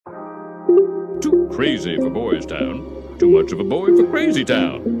Too crazy for Boys Town. Too much of a boy for Crazy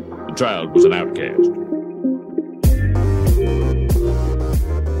Town. The child was an outcast.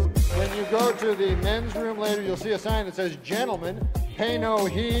 When you go to the men's room later, you'll see a sign that says, "Gentlemen, pay no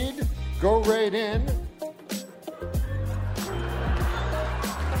heed, go right in."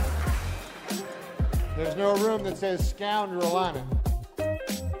 There's no room that says "scoundrel" on it.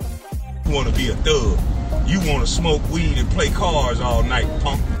 You want to be a thug. You want to smoke weed and play cards all night,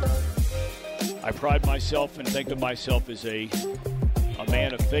 punk. I pride myself and think of myself as a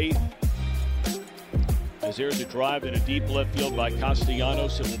man of faith. As there's a drive in a deep left field by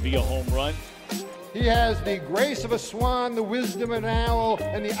Castellanos, it will be a home run. He has the grace of a swan, the wisdom of an owl,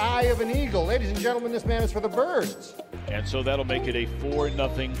 and the eye of an eagle. Ladies and gentlemen, this man is for the birds. And so that'll make it a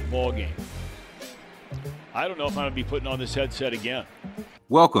 4-0 ball game. I don't know if I'm going to be putting on this headset again.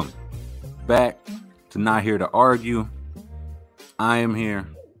 Welcome back to Not Here to Argue. I am here.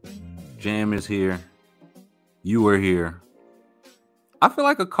 Jam is here. You are here. I feel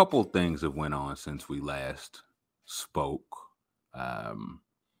like a couple things have went on since we last spoke.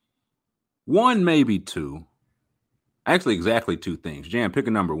 One, maybe two. Actually, exactly two things. Jam, pick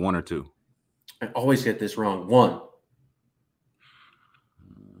a number, one or two. I always get this wrong. One.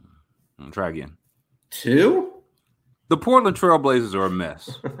 Try again. Two? The Portland Trailblazers are a mess.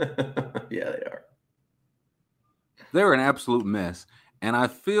 Yeah, they are. They're an absolute mess. And I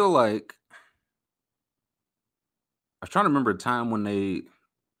feel like I was trying to remember a time when they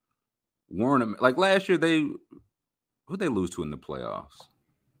weren't like last year. Who'd they lose to in the playoffs?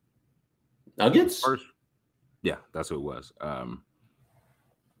 Nuggets? First, yeah, that's who it was.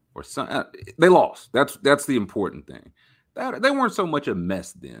 Or some they lost. That's the important thing. They weren't so much a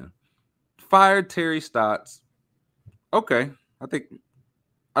mess then. Fired Terry Stotts. Okay, I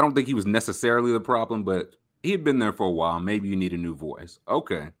don't think he was necessarily the problem, but he had been there for a while. Maybe you need a new voice.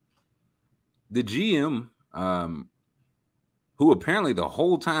 Okay. The GM, who apparently the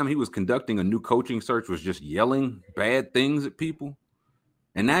whole time he was conducting a new coaching search was just yelling bad things at people.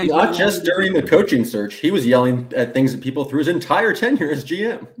 And now not just during the coaching search, he was yelling at things at people through his entire tenure as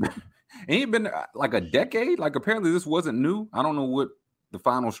GM. And he'd been like a decade. Like apparently this wasn't new. I don't know what the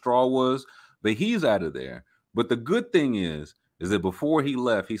final straw was, but he's out of there. But the good thing is that before he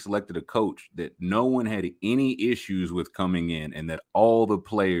left, he selected a coach that no one had any issues with coming in and that all the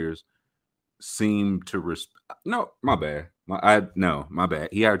players seemed to respect. No, my bad. My bad.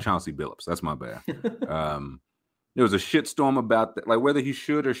 He hired Chauncey Billups. That's my bad. There was a shitstorm about that, like whether he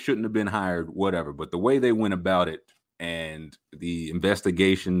should or shouldn't have been hired, whatever. But the way they went about it and the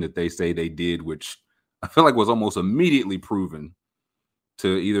investigation that they say they did, which I feel like was almost immediately proven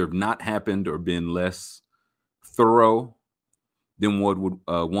to either have not happened or been less thorough than what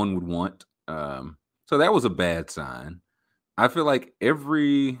one would want. So that was a bad sign. I feel like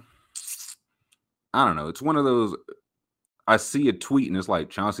I don't know. It's one of those, I see a tweet and it's like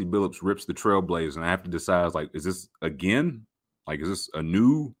Chauncey Billups rips the Trailblazers and I have to decide, like, is this again? Like, is this a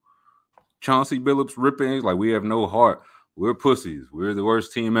new Chauncey Billups ripping? Like, we have no heart. We're pussies. We're the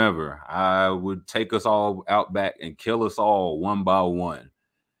worst team ever. I would take us all out back and kill us all one by one.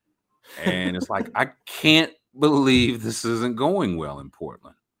 And it's like, I can't believe this isn't going well in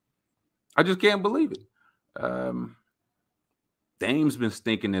Portland. I just can't believe it. Dame's been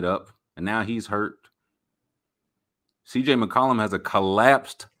stinking it up, and now he's hurt. CJ McCollum has a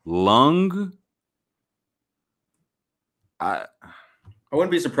collapsed lung. I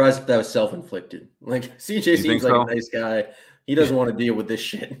wouldn't be surprised if that was self-inflicted. Like, CJ seems like a nice guy. He doesn't want to deal with this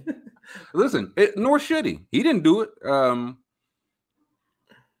shit. Listen, nor should he. He didn't do it.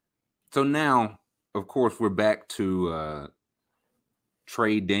 So now, of course, we're back to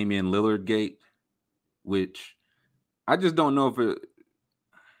trade Damian Lillard gate, which I just don't know if it,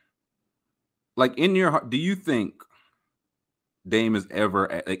 like in your heart, do you think Dame has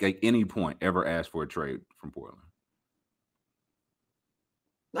ever, like at any point, ever asked for a trade from Portland?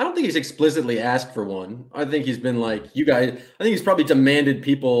 I don't think he's explicitly asked for one. I think he's been like, you guys, I think he's probably demanded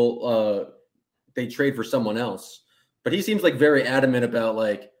people they trade for someone else. But he seems like very adamant about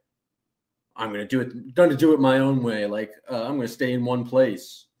like, I'm going to do it my own way. Like, I'm going to stay in one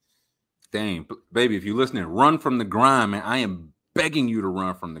place. Dame, baby, if you're listening, run from the grind, man. I am begging you to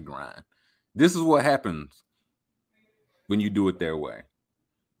run from the grind. This is what happens when you do it their way.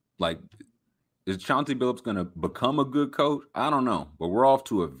 Like, is Chauncey Billups going to become a good coach? I don't know, but we're off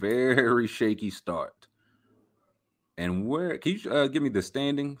to a very shaky start. And where can you give me the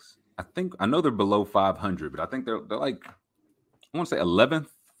standings? I know they're below 500, but I think they're like, I want to say 11th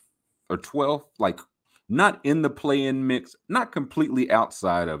or 12th, like not in the play-in mix, not completely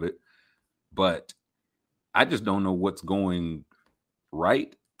outside of it, but I just don't know what's going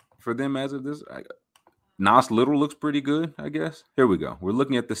right for them as of this. Nas Little looks pretty good, I guess. Here we go. We're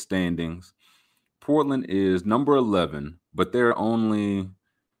looking at the standings. Portland is number 11, but they're only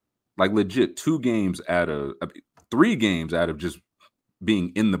like legit 3 games out of just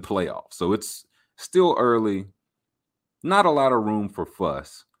being in the playoffs. So it's still early. Not a lot of room for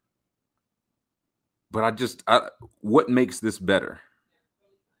fuss. But what makes this better?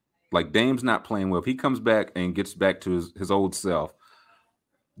 Like, Dame's not playing well. If he comes back and gets back to his old self,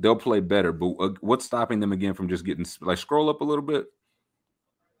 they'll play better. But what's stopping them again from just getting, like, scroll up a little bit?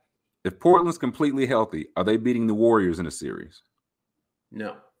 If Portland's completely healthy, are they beating the Warriors in a series?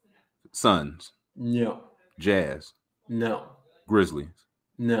 No. Suns? No. Jazz? No. Grizzlies?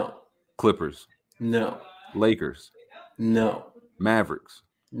 No. Clippers? No. Lakers? No. Mavericks?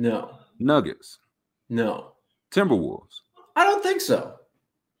 No. Nuggets? No. Timberwolves? I don't think so.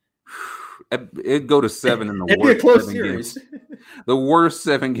 It'd go to 7 in the It'd worst be a close 7 series. games. The worst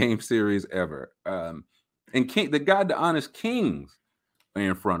 7-game series ever. And the honest Kings are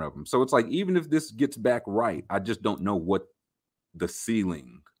in front of them. So it's like, even if this gets back right, I just don't know what the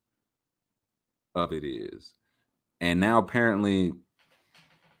ceiling of it is. And now apparently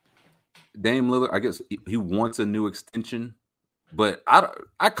Dame Lillard, I guess he wants a new extension, but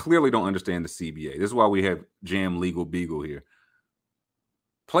I clearly don't understand the CBA. This is why we have Jam Legal Beagle here.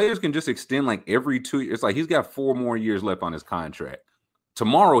 Players can just extend like every 2 years. It's like he's got 4 more years left on his contract.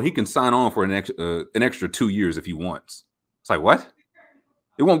 Tomorrow he can sign on for an extra 2 years if he wants. It's like, what?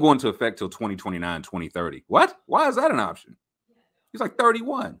 It won't go into effect till 2029, 2030. What? Why is that an option? He's like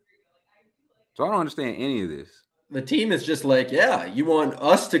 31. So I don't understand any of this. The team is just like, yeah, you want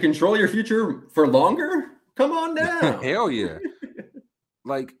us to control your future for longer? Come on down. Hell yeah.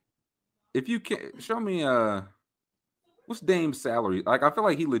 Like, if you can show me what's Dame's salary? Like, I feel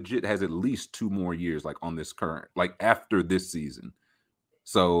like he legit has at least 2 more years, like, on this current, like, after this season.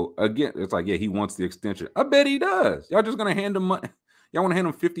 So again, it's like, yeah, he wants the extension. I bet he does. Y'all just gonna hand him money? Y'all want to hand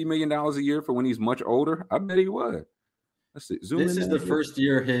him $50 million a year for when he's much older? I bet he would. Let's see. This is the first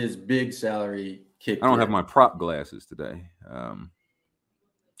year his big salary kicked. I don't have my prop glasses today.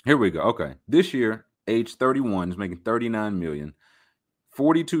 Here we go. Okay. This year, age 31, is making $39 million.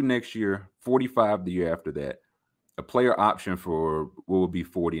 42 next year, 45 the year after that. A player option for what would be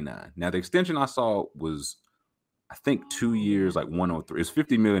 49. Now, the extension I saw was, I think, 2 years, like 103. It's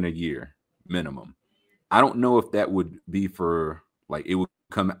 $50 million a year minimum. I don't know if that would be for, like, it would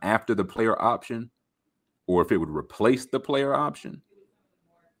come after the player option or if it would replace the player option.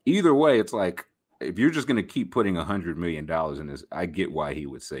 Either way, it's like, if you're just going to keep putting $100 million in this, I get why he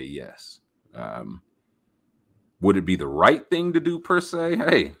would say yes. Would it be the right thing to do per se?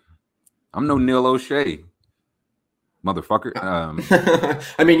 Hey, I'm no Neil O'Shea, motherfucker.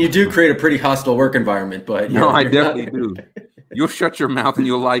 I mean, you do create a pretty hostile work environment, but no, I definitely do. You'll shut your mouth and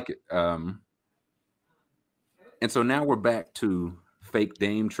you'll like it. And so now we're back to fake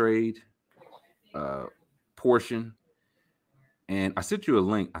Dame trade portion. And I sent you a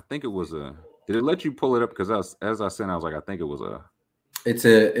link. I think it was did it let you pull it up? Because as I said, I was like, I think it was it's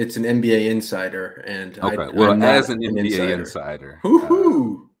an NBA insider. And okay, well, as an NBA insider,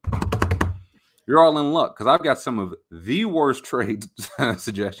 you're all in luck because I've got some of the worst trade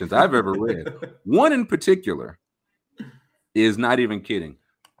suggestions I've ever read. One in particular is not even kidding.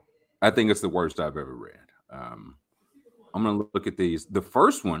 I think it's the worst I've ever read. I'm going to look at these. The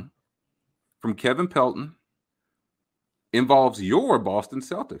first one from Kevin Pelton involves your Boston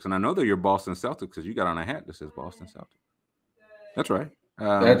Celtics. And I know they're your Boston Celtics because you got on a hat that says Boston Celtics. That's right.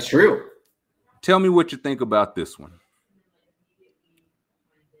 That's true. Tell me what you think about this one.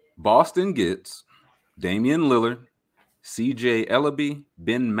 Boston gets Damian Lillard, CJ Ellaby,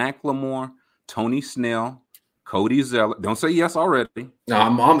 Ben McLemore, Tony Snell, Cody Zeller. Don't say yes already. No,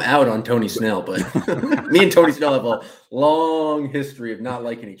 I'm out on Tony Snell, but me and Tony Snell have a long history of not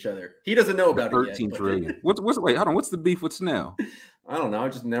liking each other. He doesn't know about 13 it yet. trillion. Wait, hold on. What's the beef with Snell? I don't know. I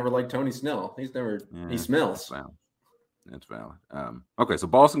just never liked Tony Snell. He smells. That's valid. Okay, so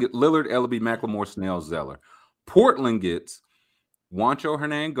Boston gets Lillard, Ellaby, McLemore, Snell, Zeller. Portland gets Juancho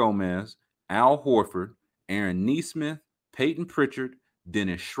Hernangomez, Al Horford, Aaron Nesmith, Peyton Pritchard,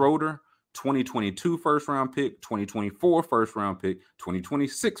 Dennis Schroeder, 2022 first-round pick, 2024 first-round pick,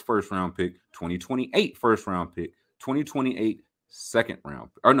 2026 first-round pick, 2028 first-round pick, 2028 second-round.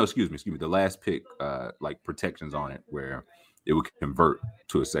 Or no, excuse me. The last pick, like protections on it, where it would convert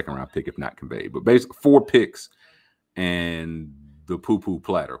to a second-round pick if not conveyed. But basically, 4 picks and the poo-poo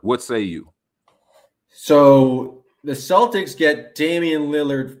platter. What say you? So the Celtics get Damian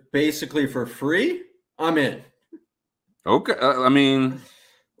Lillard basically for free. I'm in. Okay, I mean,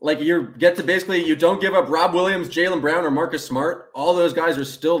 Like you get to basically you don't give up Rob Williams, Jaylen Brown, or Marcus Smart. All those guys are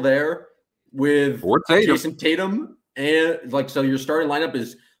still there with Jason Tatum, and like so your starting lineup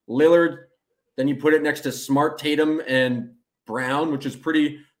is Lillard. Then you put it next to Smart, Tatum, and Brown, which is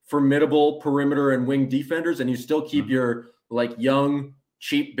pretty formidable perimeter and wing defenders, and you still keep your like young,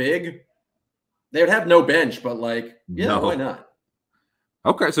 cheap big. They would have no bench, but like, yeah, why not?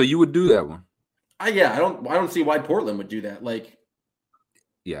 Okay, so you would do that one. I don't see why Portland would do that. Like,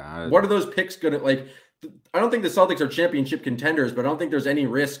 yeah, what are those picks gonna like? I don't think the Celtics are championship contenders, but I don't think there's any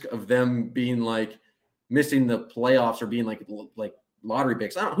risk of them being like missing the playoffs or being like lottery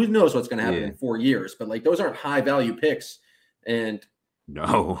picks. Who knows what's going to happen in 4 years? But like those aren't high value picks. And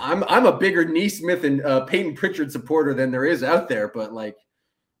no, I'm a bigger Neesmith and Peyton Pritchard supporter than there is out there. But like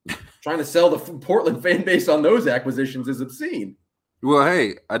trying to sell the Portland fan base on those acquisitions is obscene. Well,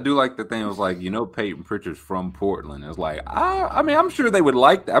 hey, I do like the thing. It was like, Peyton Pritchard's from Portland. It's like, I mean, I'm sure they would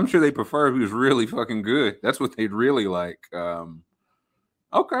like that. I'm sure they prefer if he was really fucking good. That's what they'd really like.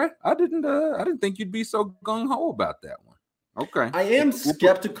 Okay, I didn't think you'd be so gung ho about that one. Okay, I am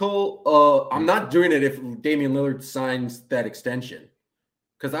skeptical. I'm not doing it if Damian Lillard signs that extension,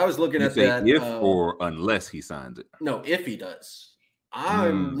 because I was looking at that. If or unless he signs it. No, if he does,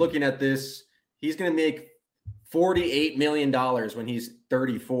 I'm looking at this. He's going to make $48 million when he's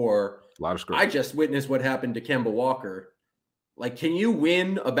 34. A lot of script. I just witnessed what happened to Kemba Walker. Like, can you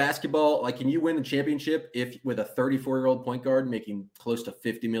win a basketball? Like, can you win a championship if with a 34-year-old point guard making close to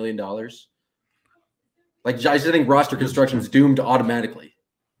 $50 million? Like, I just think roster construction is doomed automatically.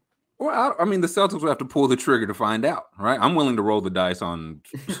 Well, I mean, the Celtics will have to pull the trigger to find out, right? I'm willing to roll the dice on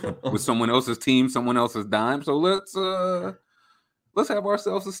with someone else's team, someone else's dime. So let's have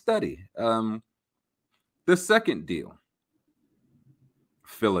ourselves a study. The second deal,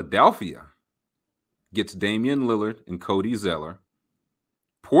 Philadelphia gets Damian Lillard and Cody Zeller.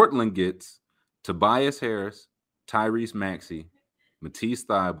 Portland gets Tobias Harris, Tyrese Maxey, Matisse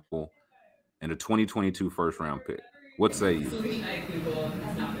Thybulle, and a 2022 first-round pick. What say you?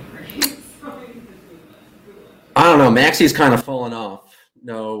 I don't know. Maxey's kind of fallen off.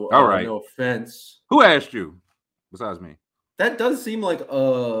 No, all right. No offense. Who asked you besides me? That does seem like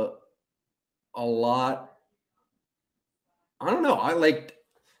a lot. I don't know. I like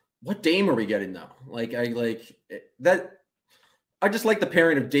what Dame are we getting though? Like I like that. I just like the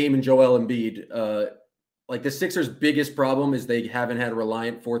pairing of Dame and Joel Embiid. Like the Sixers' biggest problem is they haven't had a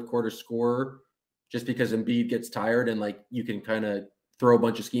reliant fourth quarter scorer, just because Embiid gets tired and like you can kind of throw a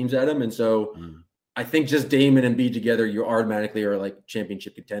bunch of schemes at him. And so I think just Dame and Embiid together, you automatically are like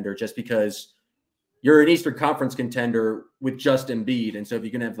championship contender just because you're an Eastern Conference contender with just Embiid. And so if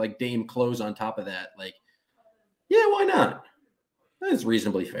you can have like Dame close on top of that, like, yeah, why not? That's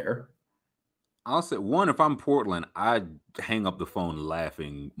reasonably fair. I'll say one, if I'm Portland, I'd hang up the phone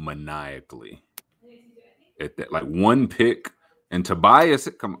laughing maniacally at that. Like one pick and Tobias,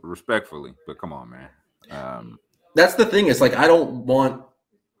 respectfully, but come on, man. That's the thing. It's like, I don't want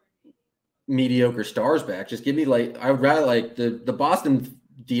mediocre stars back. Just give me like, I would rather like the Boston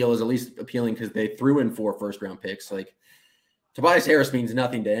deal is at least appealing because they threw in 4 first-round picks. Like Tobias Harris means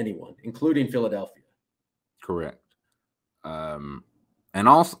nothing to anyone, including Philadelphia. Correct. And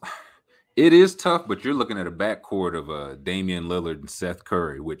also, it is tough, but you're looking at a backcourt of Damian Lillard and Seth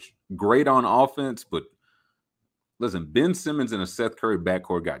Curry, which great on offense, but listen, Ben Simmons and a Seth Curry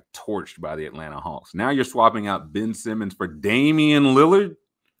backcourt got torched by the Atlanta Hawks. Now you're swapping out Ben Simmons for Damian Lillard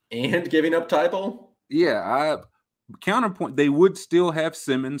and giving up Thybulle. Yeah, counterpoint, they would still have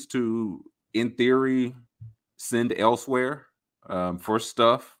Simmons to, in theory, send elsewhere for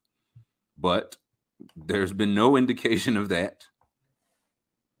stuff, but there's been no indication of that.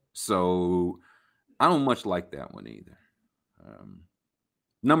 So I don't much like that one either.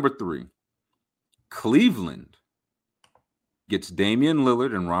 Number 3, Cleveland gets Damian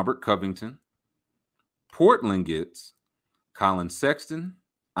Lillard and Robert Covington. Portland gets Colin Sexton,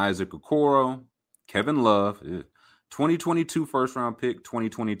 Isaac Okoro, Kevin Love, 2022 first-round pick,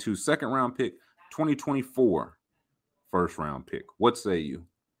 2022 second-round pick, 2024 first-round pick. What say you?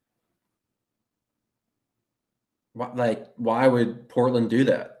 Why would Portland do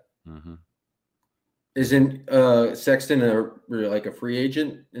that? Mm-hmm. Isn't Sexton a free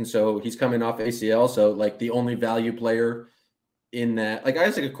agent, and so he's coming off ACL? So like the only value player in that, like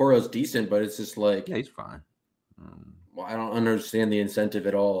Isaac Okoro is decent, but it's just like, yeah, he's fine. Well, I don't understand the incentive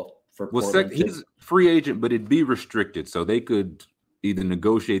at all for Portland. He's free agent, but it'd be restricted, so they could either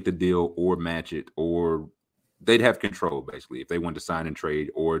negotiate the deal or match it, or they'd have control basically if they wanted to sign and trade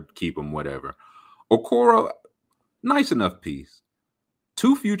or keep him, whatever. Okoro, nice enough piece.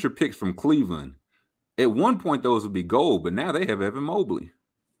 2 future picks from Cleveland. At one point, those would be gold, but now they have Evan Mobley.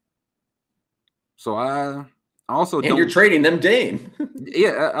 So I also And don't. you're trading them Dame.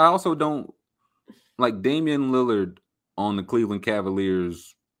 Yeah, I also don't like Damian Lillard on the Cleveland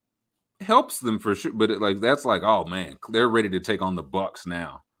Cavaliers. Helps them for sure, but that's like, oh man, they're ready to take on the Bucks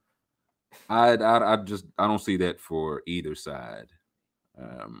now. I don't see that for either side.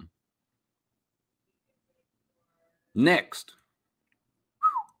 Next,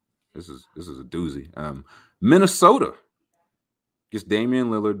 this is a doozy. Minnesota gets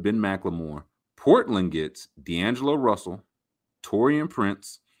Damian Lillard, Ben McLemore. Portland gets D'Angelo Russell, Taurean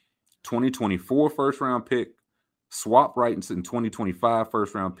Prince, 2024 first round pick, swap rights in 2025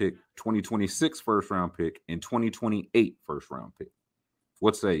 first round pick, 2026 first round pick, and 2028 first round pick.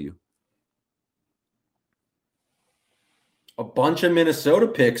 What say you? A bunch of Minnesota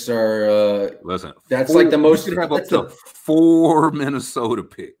picks are. Listen, that's like the most. You could have up to 4 Minnesota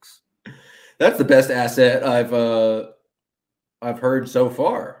picks. That's the best asset I've heard so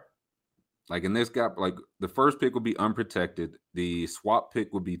far. Like in this guy, like the first pick will be unprotected. The swap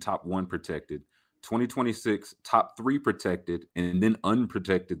pick will be top 1 protected. 2026 top 3 protected, and then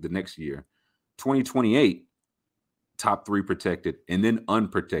unprotected the next year. 2028 top 3 protected, and then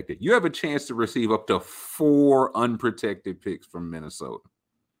unprotected. You have a chance to receive up to 4 unprotected picks from Minnesota.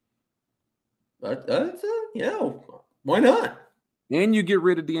 Yeah, why not? And you get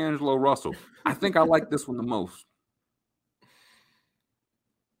rid of D'Angelo Russell. I think I like this one the most.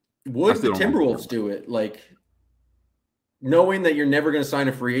 Would the Timberwolves do it? Like, knowing that you're never going to sign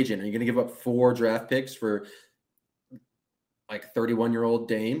a free agent, are you going to give up 4 draft picks for like 31-year-old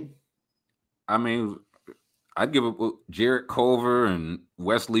Dame? I mean, I'd give up Jarrett Culver and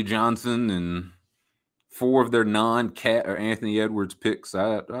Wesley Johnson and 4 of their non-Cat or Anthony Edwards picks.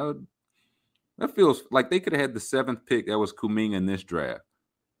 That feels like they could have had the 7th pick. That was Kuminga in this draft.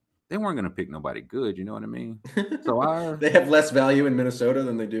 They weren't going to pick nobody good. You know what I mean? So they have less value in Minnesota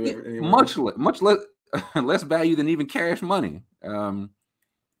than they do anywhere. Much less value than even cash money.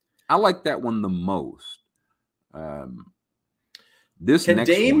 I like that one the most. This can next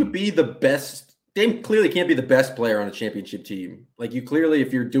Dame one, be the best? Dame clearly can't be the best player on a championship team. Like, you clearly,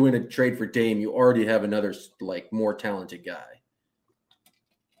 if you're doing a trade for Dame, you already have another like more talented guy.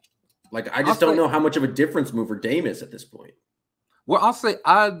 Like, I just don't know how much of a difference mover Dame is at this point. Well, I'll say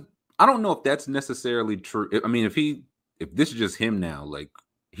I don't know if that's necessarily true. I mean, if this is just him now, like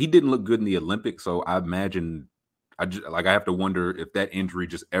he didn't look good in the Olympics, so I imagine I have to wonder if that injury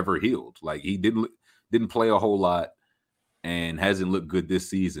just ever healed. Like he didn't play a whole lot and hasn't looked good this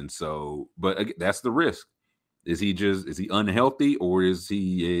season. So, but again, that's the risk. Is he unhealthy, or is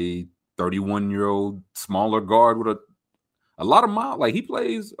he a 31-year-old smaller guard with a lot of miles? Like he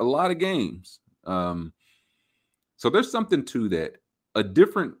plays a lot of games. So there's something to that. A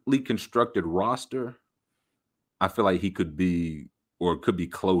differently constructed roster, I feel like he could be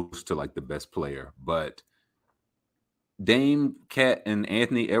close to like the best player. But Dame, Cat, and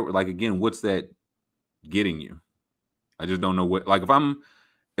Anthony Edwards, like again, what's that getting you? I just don't know what. Like if I'm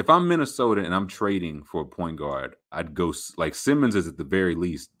Minnesota and I'm trading for a point guard, I'd go like Simmons is at the very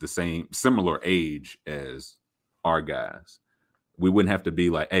least similar age as our guys. We wouldn't have to be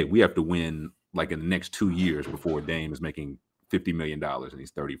like, hey, we have to win like in the next 2 years before Dame is making $50 million and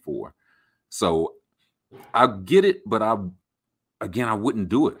he's 34. So I get it, but I wouldn't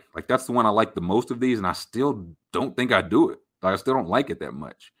do it. Like that's the one I like the most of these, and I still don't think I do it. Like I still don't like it that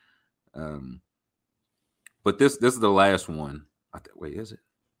much. But this is the last one. Wait, is it?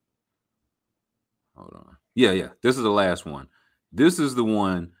 Hold on. Yeah. This is the last one. This is the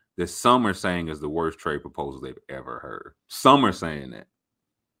one that some are saying is the worst trade proposal they've ever heard. Some are saying that.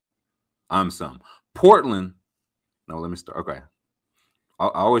 I'm some. Portland. No, let me start. Okay.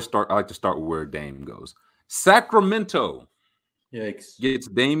 I like to start with where Dame goes. Sacramento. Yikes. Gets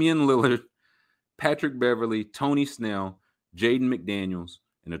Damian Lillard, Patrick Beverly, Tony Snell, Jaden McDaniels,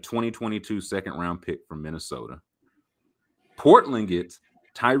 and a 2022 second-round pick from Minnesota. Portland gets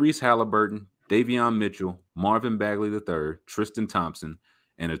Tyrese Halliburton, Davion Mitchell, Marvin Bagley III, Tristan Thompson,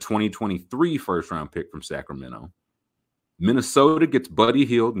 and a 2023 first-round pick from Sacramento. Minnesota gets Buddy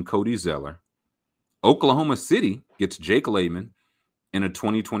Hield and Cody Zeller. Oklahoma City gets Jake Layman and a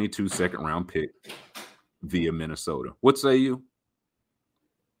 2022 second-round pick via Minnesota. What say you?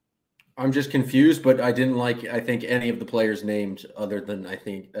 I'm just confused, but I didn't like, I think, any of the players named other than, I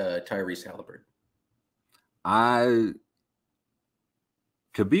think, Tyrese Halliburton.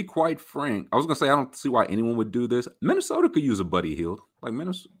 To be quite frank, I was going to say I don't see why anyone would do this. Minnesota could use a Buddy Hield. Like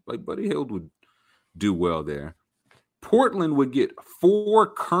Buddy Hield would do well there. Portland would get 4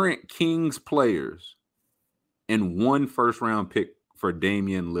 current Kings players and 1 first-round pick for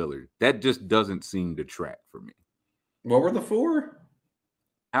Damian Lillard. That just doesn't seem to track for me. What were the 4?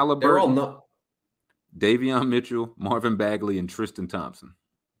 Halliburton. They're all not. Davion Mitchell, Marvin Bagley, and Tristan Thompson.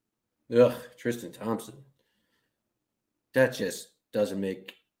 Ugh, Tristan Thompson. That just doesn't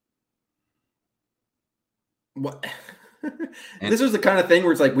make what. This was the kind of thing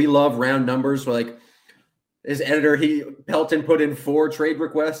where it's like we love round numbers. So like his editor, Pelton put in 4 trade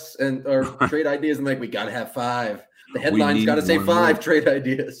requests or trade ideas, and like we got to have 5. The headline's got to say 5 trade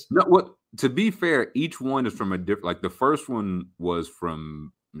ideas. No, what? To be fair, each one is from a different. Like the first one was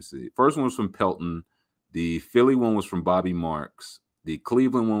from. Let me see. First one was from Pelton. The Philly one was from Bobby Marks. The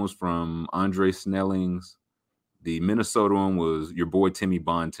Cleveland one was from Andre Snellings. The Minnesota one was your boy Timmy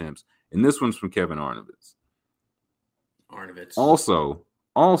Bontemps, and this one's from Kevin Arnovitz. Also,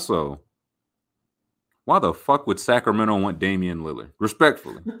 why the fuck would Sacramento want Damian Lillard?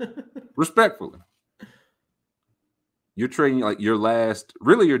 Respectfully. You're trading like your last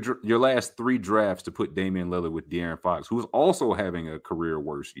 3 drafts to put Damian Lillard with De'Aaron Fox, who's also having a career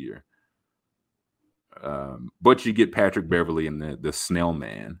worst year. But you get Patrick Beverly and the Snell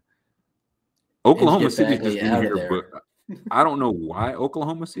man. Oklahoma City is in here, but I don't know why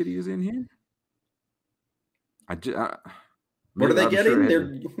Oklahoma City is in here. What are they getting?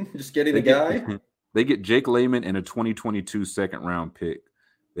 They're just getting a guy. They get Jake Layman and a 2022 second round pick.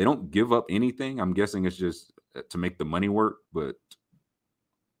 They don't give up anything. I'm guessing it's just to make the money work. But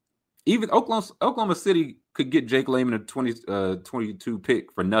even Oklahoma City could get Jake Layman a 22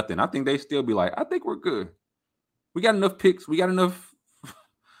 pick for nothing. I think they still be like, I think we're good. We got enough picks. We got enough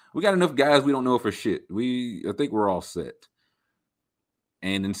guys. We don't know for shit. I think we're all set.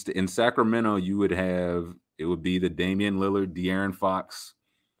 And in Sacramento, it would be the Damian Lillard, De'Aaron Fox,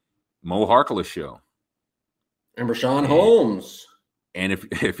 Mo Harkless show. And Rashawn Holmes. And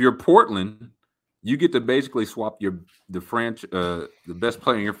if you're Portland, you get to basically swap the best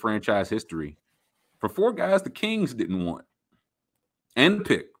player in your franchise history for 4 guys the Kings didn't want. And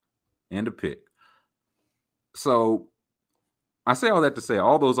a pick. So I say all that to say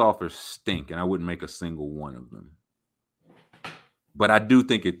all those offers stink, and I wouldn't make a single one of them. But I do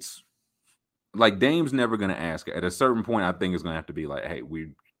think it's like Dame's never going to ask. At a certain point, I think it's going to have to be like, hey,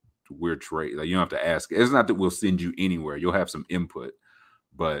 we're trade. Like, you don't have to ask. It's not that we'll send you anywhere. You'll have some input,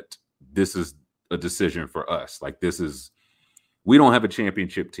 but this is a decision for us. Like, we don't have a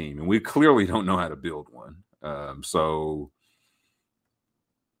championship team, and we clearly don't know how to build one. So,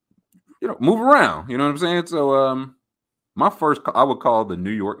 move around. You know what I'm saying? So, my first, I would call the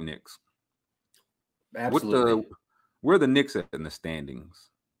New York Knicks. Absolutely. Where are the Knicks at in the standings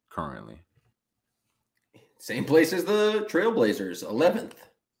currently? Same place as the Trailblazers, 11th.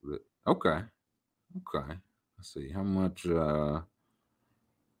 Okay. Let's see how much.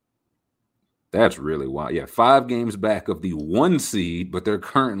 That's really wild. Yeah, 5 games back of the 1 seed, but they're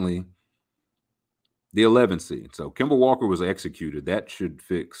currently the 11th seed. So Kemba Walker was executed. That should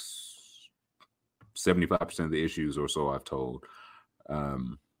fix 75% of the issues, or so I've told.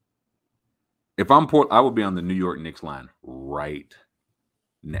 If I'm I would be on the New York Knicks line right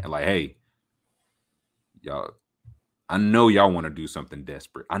now. Like, hey, y'all, I know y'all want to do something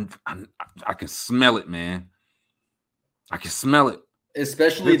desperate. I can smell it, man. I can smell it.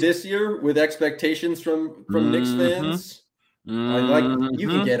 Especially this year with expectations from Knicks fans. You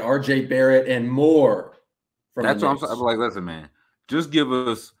can get RJ Barrett and more from That's what I'm like, listen, man. Just give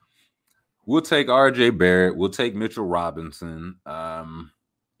us we'll take RJ Barrett, we'll take Mitchell Robinson,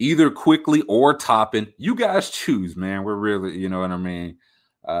 either quickly or Toppin. You guys choose, man. We're really, you know what I mean?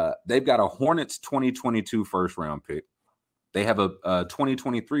 They've got a Hornets 2022 first round pick. They have a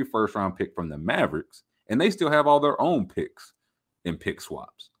 2023 first round pick from the Mavericks, and they still have all their own picks in pick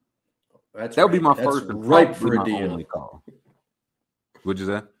swaps. That would be my first and ripe for a deal. Call. What'd you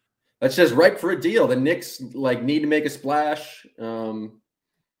say? That's just ripe for a deal. The Knicks need to make a splash,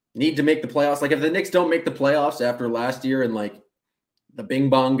 need to make the playoffs. Like, if the Knicks don't make the playoffs after last year and the Bing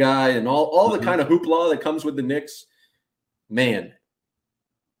Bong guy and all the kind of hoopla that comes with the Knicks, man.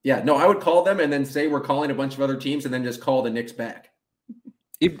 Yeah, no, I would call them and then say we're calling a bunch of other teams and then just call the Knicks back.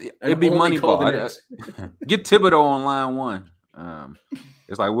 It'd be money ball. Get Thibodeau on line 1.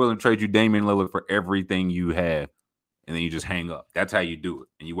 It's like, willing to trade you Damian Lillard for everything you have, and then you just hang up. That's how you do it.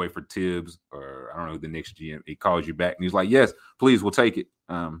 And you wait for Tibbs, or I don't know, the next GM. He calls you back and he's like, yes, please, we'll take it.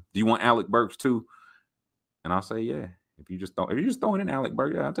 Do you want Alec Burks too? And I'll say, yeah. If you're just throwing in Alec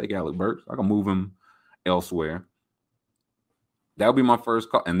Burks, yeah, I'll take Alec Burks. I can move him elsewhere. That would be my first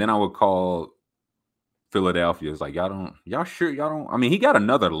call. And then I would call Philadelphia. It's like, y'all sure y'all don't? I mean, he got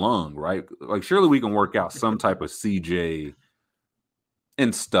another lung, right? Like, surely we can work out some type of CJ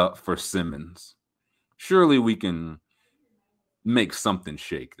and stuff for Simmons. Surely we can make something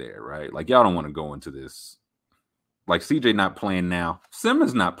shake there, right? Like, y'all don't want to go into this like CJ not playing now,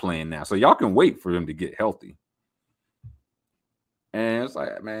 Simmons not playing now, so y'all can wait for him to get healthy. And it's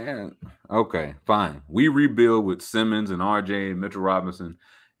like, man, okay, fine. We rebuild with Simmons and RJ and Mitchell Robinson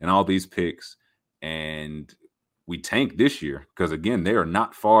and all these picks, and we tank this year because again, they are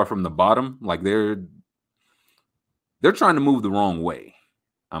not far from the bottom. Like they're trying to move the wrong way,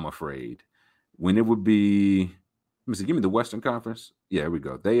 I'm afraid. When it would be, let me see, give me the Western Conference. Yeah, here we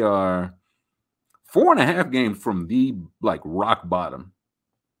go. They are 4.5 games from the like rock bottom.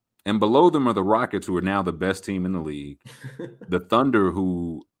 And below them are the Rockets, who are now the best team in the league. The Thunder,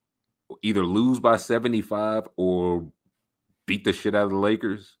 who either lose by 75 or beat the shit out of the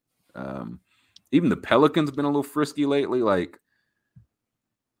Lakers. Even the Pelicans been a little frisky lately. Like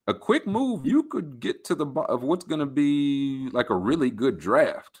a quick move, you could get to the of what's going to be like a really good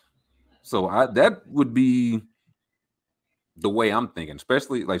draft. So that would be the way I'm thinking,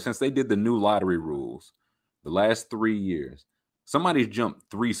 especially like since they did the new lottery rules the last 3 years. Somebody's jumped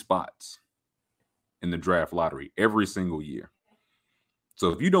 3 spots in the draft lottery every single year. So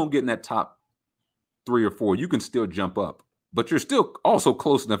if you don't get in that top 3 or 4, you can still jump up, but you're still also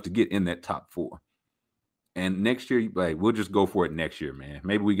close enough to get in that top 4. And next year, like, we'll just go for it next year, man.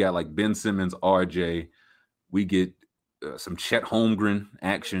 Maybe we got like Ben Simmons, RJ. We get some Chet Holmgren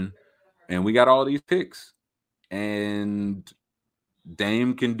action, and we got all these picks. And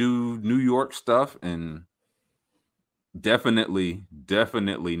Dame can do New York stuff, and definitely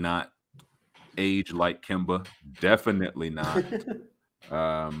not age like Kemba. Definitely not.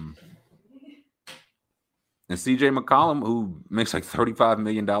 And CJ McCollum, who makes like $35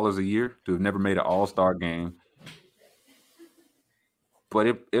 million a year to have never made an all-star game.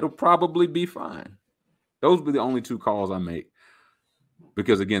 But it'll probably be fine. Those will be the only 2 calls I make.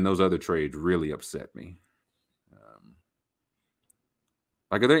 Because, again, those other trades really upset me.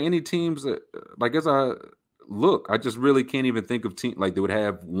 Like, are there any teams that, like, as I look, I just really can't even think of teams like they would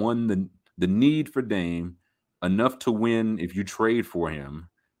have the need for Dame, enough to win if you trade for him,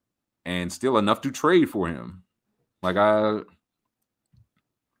 and still enough to trade for him. Like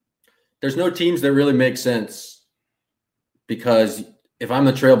there's no teams that really make sense, because if I'm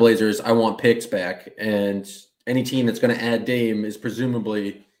the Trailblazers, I want picks back, and any team that's going to add Dame is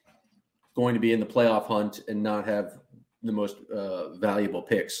presumably going to be in the playoff hunt and not have the most valuable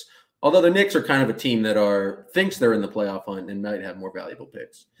picks. Although the Knicks are kind of a team that thinks they're in the playoff hunt and might have more valuable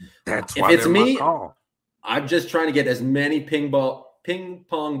picks. That's if why it's me, call. I'm just trying to get as many ping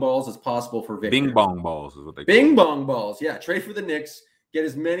pong balls as possible for Victor. Bing bong balls is what they call Bing bong balls. Yeah, trade for the Knicks, get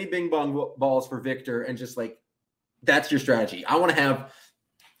as many bing bong balls for Victor, and just like that's your strategy. I want to have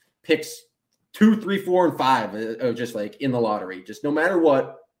picks 2, 3, 4, and 5 just like in the lottery. Just no matter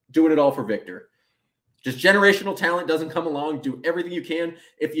what, doing it all for Victor. Just generational talent doesn't come along. Do everything you can.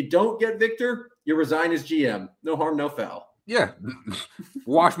 If you don't get Victor, you resign as GM. No harm, no foul. Yeah.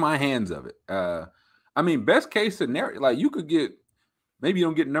 Wash my hands of it. I mean, best case scenario, like you could get, maybe you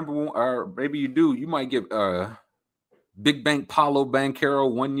don't get number 1, or maybe you do. You might get Big Bank Paolo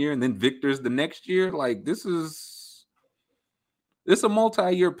Banchero 1 year and then Victor's the next year. Like this is a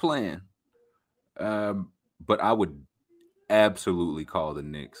multi-year plan. But I would absolutely call the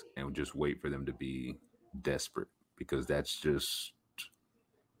Knicks and just wait for them to be desperate, because that's just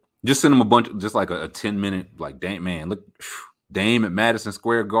send them a bunch, just like a 10-minute, like, Dame, man, look, Dame at Madison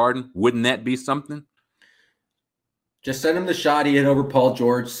Square Garden. Wouldn't that be something? Just send him the shot he hit over Paul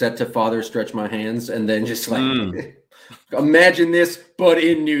George, set to Father Stretch My Hands, and then just like imagine this, but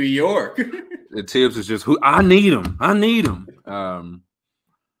in New York. The Tibbs is just, I need him.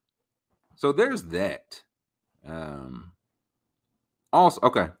 So there's that. Also,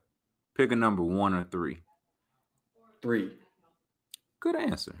 okay. Pick a number 1 or 3. 3. Good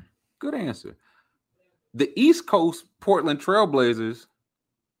answer. The East Coast Portland Trailblazers,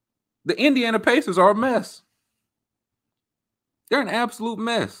 the Indiana Pacers are a mess. They're an absolute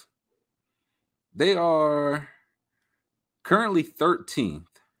mess. They are currently 13th.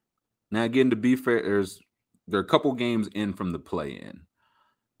 Now, again, to be fair, they're a couple games in from the play-in.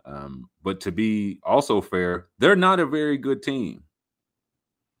 But to be also fair, they're not a very good team.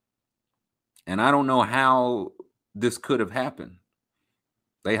 And I don't know how this could have happened.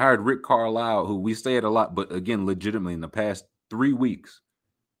 They hired Rick Carlisle, who we say it a lot, but again, legitimately in the past 3 weeks,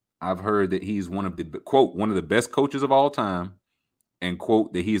 I've heard that he's one of the, quote, one of the best coaches of all time, and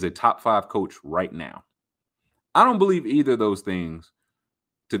quote, that he's a top 5 coach right now. I don't believe either of those things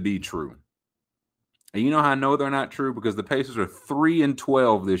to be true. And you know how I know they're not true? Because the Pacers are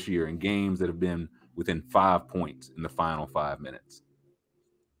 3-12 this year in games that have been within 5 points in the final 5 minutes.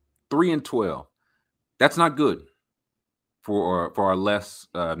 3-12. That's not good for our less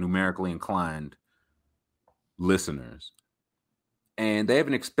numerically inclined listeners, and they have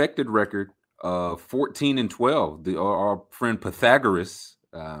an expected record of 14-12. Our friend Pythagoras.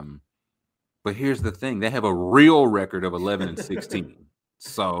 But here's the thing: they have a real record of 11-16.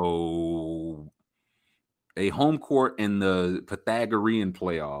 So, a home court in the Pythagorean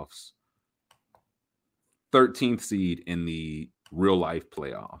playoffs, 13th seed in the real life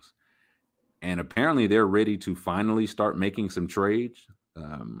playoffs. And apparently they're ready to finally start making some trades.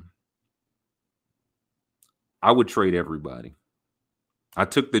 I would trade everybody. I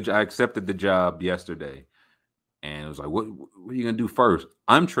accepted the job yesterday, and it was like, what are you going to do first?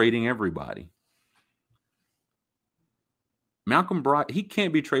 I'm trading everybody. Malcolm Brogdon, he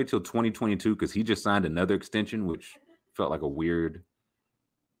can't be traded till 2022 because he just signed another extension, which felt like a weird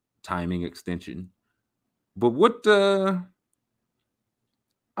timing extension. But what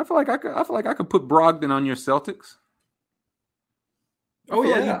I feel like I could put Brogdon on your Celtics. Oh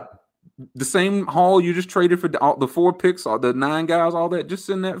yeah, the same haul you just traded for the 4 picks, all the 9 guys, all that. Just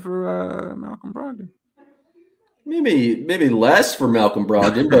send that for Malcolm Brogdon. Maybe less for Malcolm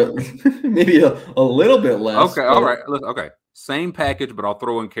Brogdon, but maybe a little bit less. Okay, all right. Okay, same package, but I'll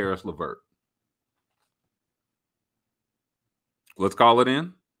throw in Karis LeVert. Let's call it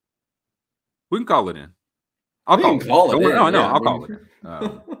in. We can call it in. I'll call it in. I'll call it in.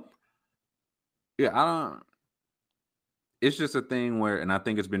 Yeah, I don't. It's just a thing where, and I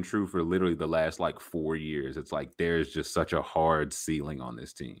think it's been true for literally the last like 4 years. It's like there's just such a hard ceiling on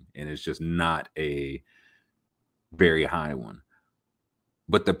this team, and it's just not a very high one.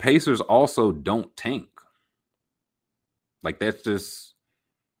 But the Pacers also don't tank. Like that's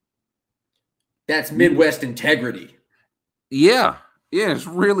Midwest integrity. Yeah, it's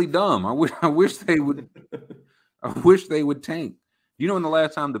really dumb. I wish they would. I wish they would tank. You know when the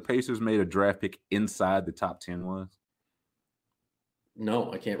last time the Pacers made a draft pick inside the top 10 was?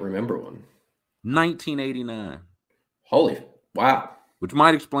 No, I can't remember one. 1989. Holy wow! Which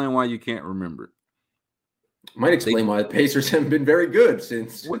might explain why you can't remember it. Might explain why the Pacers haven't been very good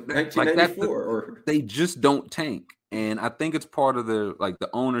since 1994. They just don't tank, and I think it's part of the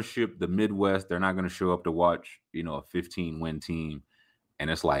ownership, the Midwest. They're not going to show up to watch, a 15-win team, and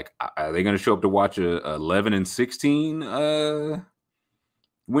it's like, are they going to show up to watch a 11-16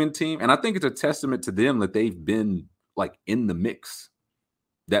 win team? And I think it's a testament to them that they've been like in the mix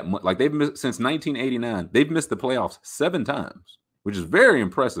that much. Like they've missed since 1989. They've missed the playoffs 7 times, which is very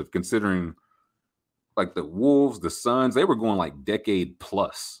impressive considering. Like the Wolves, the Suns, they were going like decade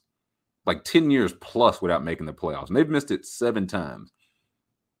plus, like 10 years plus without making the playoffs. And they've missed it 7 times.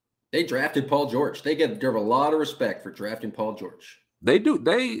 They drafted Paul George. They deserve a lot of respect for drafting Paul George. They do.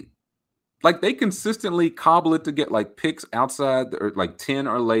 They consistently cobble it to get like picks outside or like 10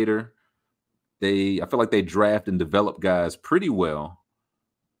 or later. I feel like they draft and develop guys pretty well,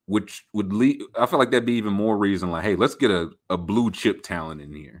 which would lead. I feel like that'd be even more reason like, hey, let's get a blue chip talent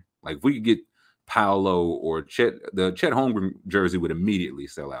in here. Like if we could get Paolo or Chet Holmgren jersey would immediately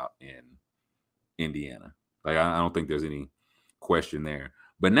sell out in Indiana. Like I don't think there's any question there.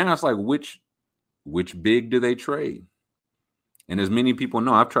 But now it's like which big do they trade? And as many people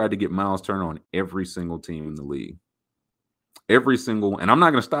know, I've tried to get Miles Turner on every single team in the league. Every single one. And I'm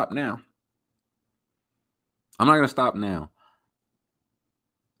not going to stop now.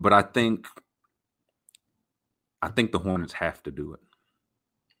 But I think the Hornets have to do it.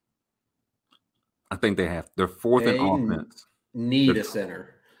 I think they have. They're 4th in offense. Need a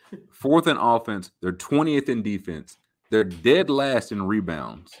center. 4th in offense. They're 20th in defense. They're dead last in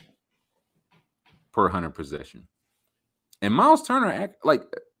rebounds per 100 possession. And Miles Turner,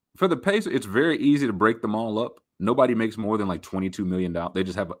 for the Pacers, it's very easy to break them all up. Nobody makes more than like $22 million. They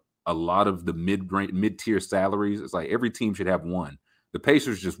just have a lot of the mid-tier salaries. It's like every team should have one. The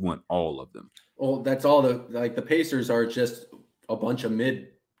Pacers just want all of them. Well, that's all the Pacers are just a bunch of mid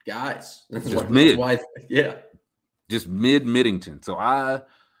guys. That's just mid. Just mid-Middington. So I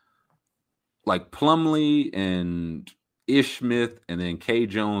like Plumlee and Ish Smith and then K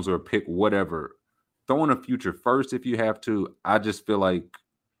Jones or pick whatever. Throw in a future first if you have to. I just feel like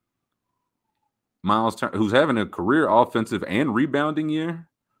Miles Turner, who's having a career offensive and rebounding year,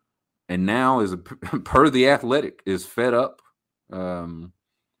 and now is per The Athletic is fed up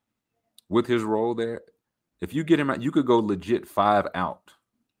with his role there. If you get him out, you could go legit 5 out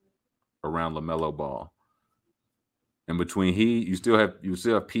around LaMelo Ball. And between you still have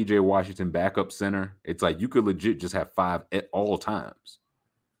PJ Washington backup center. It's like you could legit just have 5 at all times.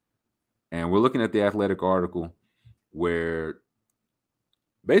 And we're looking at the Athletic article where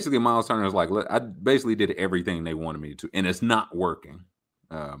basically Miles Turner is like, I basically did everything they wanted me to, and it's not working.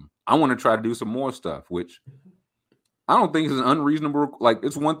 I want to try to do some more stuff, which I don't think it's an unreasonable. Like,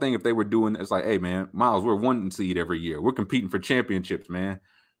 it's one thing if they were doing. It's like, hey man, Miles, we're 1 seed every year. We're competing for championships, man.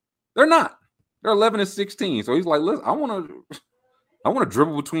 They're not. They're 11-16. So he's like, listen, I want to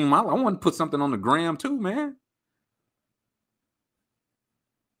dribble between my. I want to put something on the gram too, man.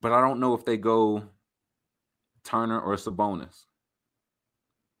 But I don't know if they go Turner or Sabonis.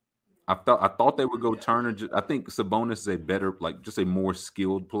 I thought they would go Turner. I think Sabonis is a better, like, just a more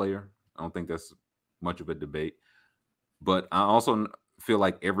skilled player. I don't think that's much of a debate. But I also feel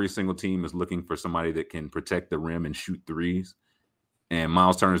like every single team is looking for somebody that can protect the rim and shoot threes. And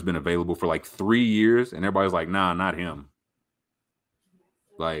Miles Turner's been available for like 3 years, and everybody's like, nah, not him.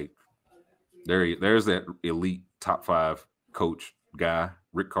 Like, there's that elite top 5 coach guy,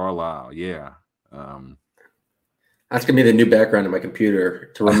 Rick Carlisle. Yeah. That's going to be the new background in my computer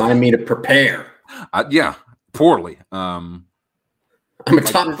to remind me to prepare. Yeah, poorly. I'm a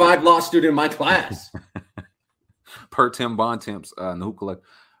top 5 law student in my class. Per Tim Bontemps in the Hoop Collect.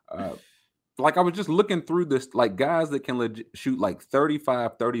 Like, I was just looking through this, like, guys that can shoot like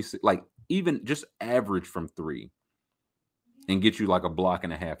 35, 36, like even just average from 3 and get you like a block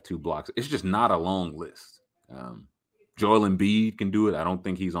and a half, 2 blocks. It's just not a long list. Joel Embiid can do it. I don't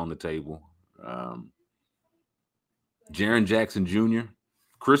think he's on the table. Jaren Jackson Jr.,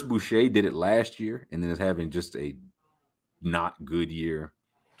 Chris Boucher did it last year and then is having just a not good year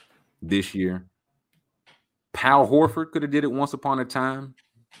this year. Pal Horford could have did it once upon a time.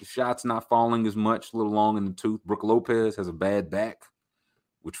 The shot's not falling as much, a little long in the tooth. Brook Lopez has a bad back,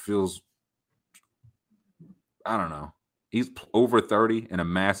 which feels, I don't know. He's over 30 and a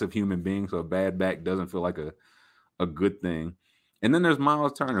massive human being, so a bad back doesn't feel like a good thing. And then there's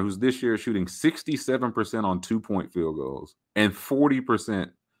Miles Turner, who's this year shooting 67% on 2-point field goals and 40%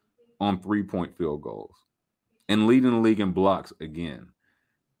 on 3-point field goals and leading the league in blocks again.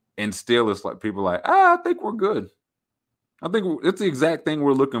 And still, it's like people are like, I think we're good. I think it's the exact thing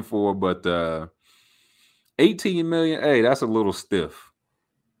we're looking for, but $18 million, hey, that's a little stiff.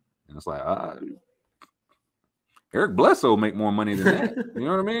 And it's like, Eric Bledsoe make more money than that. You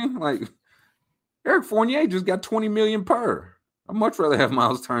know what I mean? Like, Eric Fournier just got $20 million per. I'd much rather have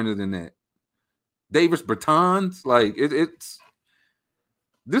Miles Turner than that. Davis Bertans, like, it's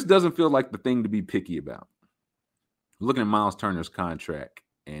this doesn't feel like the thing to be picky about. Looking at Miles Turner's contract,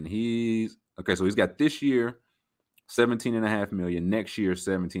 and he's got this year $17.5 million, next year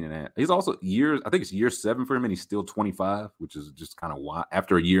 $17.5. He's also I think it's year 7 for him, and he's still 25, which is just kind of wild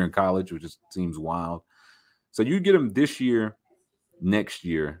after a year in college, which just seems wild. So you get him this year, next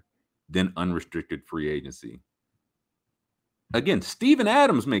year, then unrestricted free agency. Again, Steven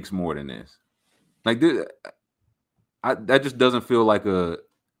Adams makes more than this. Like, that just doesn't feel like an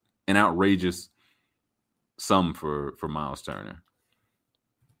outrageous sum for Miles Turner.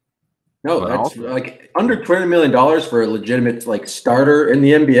 No, but that's also, like under $20 million for a legitimate like starter in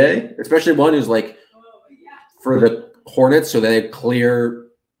the NBA, especially one who's like for the Hornets, so they have clear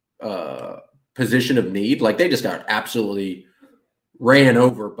position of need. Like, they just got absolutely ran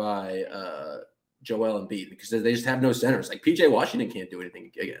over by Joel Embiid because they just have no centers. Like, PJ Washington can't do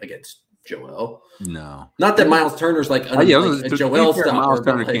anything against Joel. No, not that Miles Turner's like a Joel stopper. Miles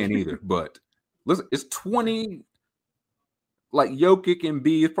Turner can't either. But listen, it's 20. Like, Jokic and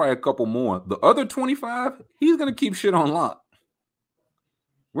B is probably a couple more. The other 25, he's gonna keep shit on lock.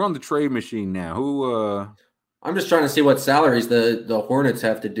 We're on the trade machine now. I'm just trying to see what salaries the Hornets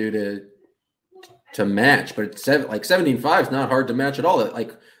have to do to match, but it's like 17.5 is not hard to match at all.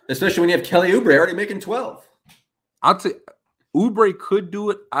 Like, especially when you have Kelly Oubre already making 12. I'll tell you, Oubre could do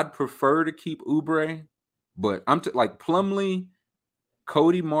it. I'd prefer to keep Oubre, but like Plumlee,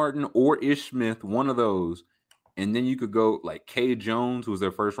 Cody Martin, or Ish Smith, one of those. And then you could go like Kay Jones, who was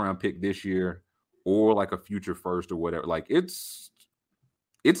their first round pick this year, or like a future first or whatever. Like, it's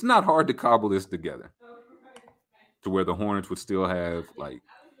not hard to cobble this together to where the Hornets would still have like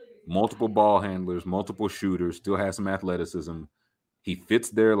multiple ball handlers, multiple shooters, still have some athleticism. He fits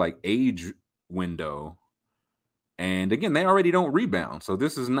their like age window. And again, they already don't rebound. So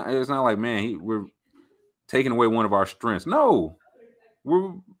it's not like, man, we're taking away one of our strengths. No,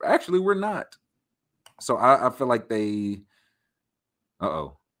 we're not. So I feel like we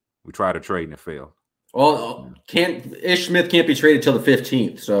tried to trade and it failed. Well, Ish Smith can't be traded till the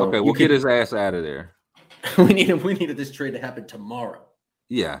 15th. So okay, we'll get his ass out of there. we needed this trade to happen tomorrow.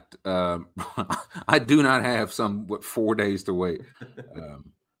 Yeah, I do not have 4 days to wait.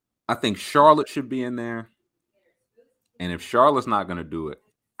 I think Charlotte should be in there, and if Charlotte's not going to do it,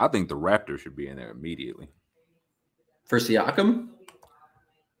 I think the Raptors should be in there immediately. For Siakam?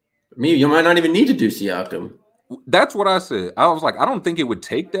 Maybe you might not even need to do Siakam. That's what I said. I was like, I don't think it would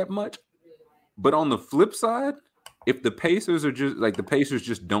take that much. But on the flip side, if the Pacers are just like the Pacers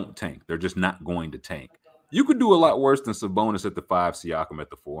just don't tank, they're just not going to tank. You could do a lot worse than Sabonis at the 5, Siakam at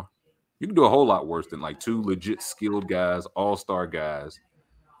the 4. You can do a whole lot worse than like 2 legit skilled guys, all-star guys.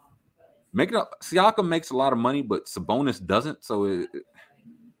 Siakam makes a lot of money, but Sabonis doesn't, so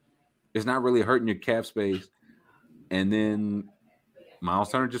it's not really hurting your cap space. And then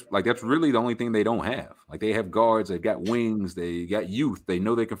Miles Turner just like that's really the only thing they don't have. Like they have guards, they got wings, they got youth. They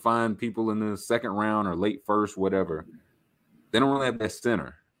know they can find people in the second round or late first, whatever. They don't really have that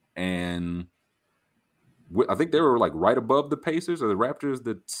center. And I think they were like right above the Pacers or the Raptors,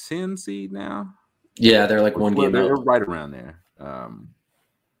 the 10 seed now. Yeah, they're like one game. They're right around there.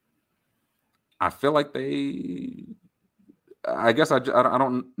 I feel like I guess I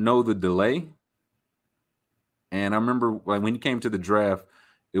don't know the delay. And I remember when he came to the draft,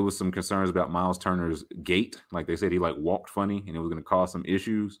 it was some concerns about Miles Turner's gait. Like they said, he like walked funny and it was going to cause some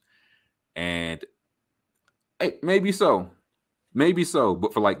issues. And hey, maybe so.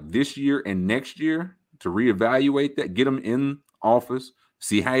 But for like this year and next year to reevaluate that, get him in office,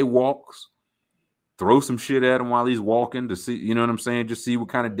 see how he walks, throw some shit at him while he's walking to see, you know what I'm saying? Just see what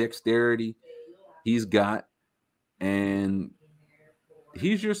kind of dexterity he's got. And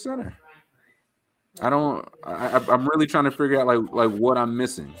he's your center. I'm really trying to figure out like what I'm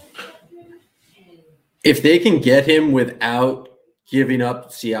missing. If they can get him without giving up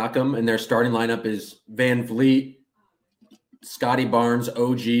Siakam and their starting lineup is Van Vliet, Scotty Barnes,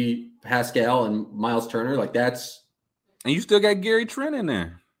 OG, Pascal, and Miles Turner, like that's. And you still got Gary Trent in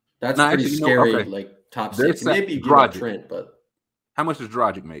there. That's pretty scary, like top 6. Maybe you give up Trent, but. How much does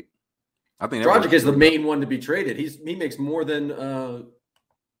Dragic make? I think Dragic is the main one to be traded. He makes more than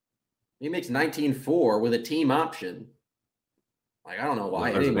he makes 19.4 with a team option. Like I don't know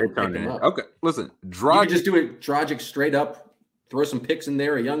why anyone picked him up. Okay, listen, Dragic. You can just do it. Dragic straight up. Throw some picks in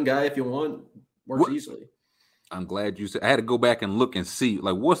there. A young guy, if you want, works easily. I'm glad you said. I had to go back and look and see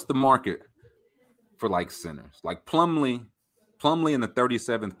like what's the market for like centers. Like Plumlee in the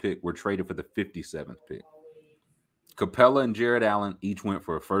 37th pick were traded for the 57th pick. Capella and Jared Allen each went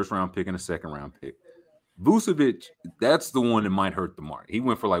for a first-round pick and a second-round pick. Vucevic, that's the one that might hurt the market. He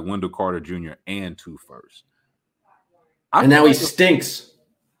went for like Wendell Carter Jr. and 2 firsts. And now he stinks.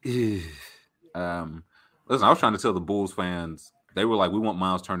 Listen, I was trying to tell the Bulls fans, they were like, we want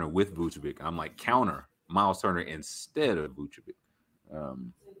Miles Turner with Vucevic. I'm like, counter Miles Turner instead of Vucevic.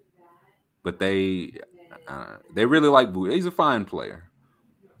 But they really like Vucevic. He's a fine player.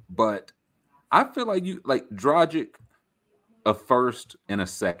 But I feel like Dragic, a first and a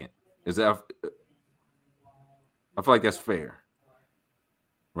second. I feel like that's fair,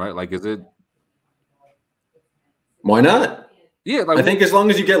 right? Like, is it? Why not? Yeah, I think as long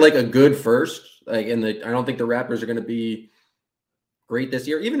as you get like a good first, like, I don't think the Raptors are going to be great this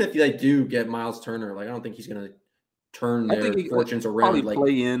year. Even if they do get Miles Turner, like, I don't think he's going to turn their fortunes around. Like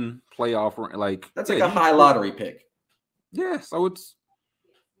play in, playoff, like that's like a high lottery pick. Yeah, so it's.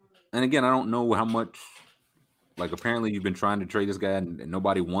 And again, I don't know how much. Like, apparently you've been trying to trade this guy and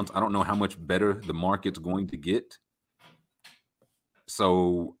nobody wants. I don't know how much better the market's going to get.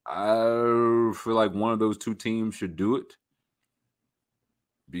 So I feel like one of those 2 teams should do it.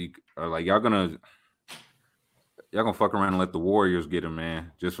 Like y'all gonna fuck around and let the Warriors get him,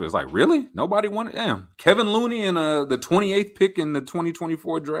 man. Just it's like, really? Nobody wanted him. Kevin Looney in the 28th pick in the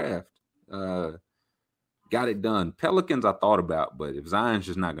 2024 draft. Got it done. Pelicans I thought about, but if Zion's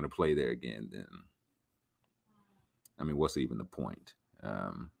just not going to play there again, then I mean, what's even the point?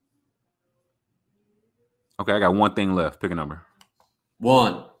 Okay, I got one thing left. Pick a number.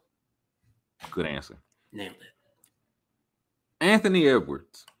 1. Good answer. Nailed it. Anthony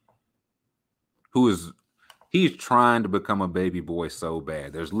Edwards, he's trying to become a baby boy so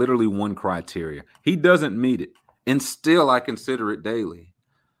bad. There's literally one criteria. He doesn't meet it, and still I consider it daily.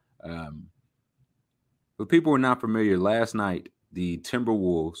 But people who are not familiar, last night the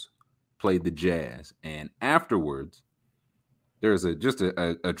Timberwolves played the Jazz, and afterwards there's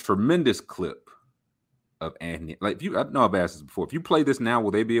a tremendous clip of Anthony. Like, I know I've asked this before. If you play this now,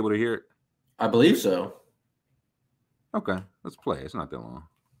 will they be able to hear it? I believe so. Okay, let's play. It's not that long.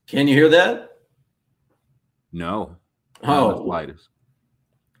 Can you hear that? No. Oh, slightest.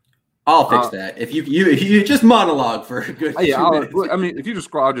 I'll fix that. If you just monologue for a good 2 minutes. I mean, if you just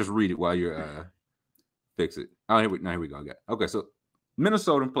scroll, I'll just read it while you're fix it. Oh, here we go. Okay, so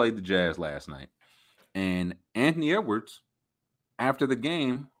Minnesota played the Jazz last night, and Anthony Edwards, after the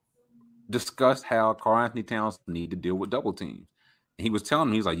game, discussed how Karl Anthony Towns need to deal with double teams. And he was telling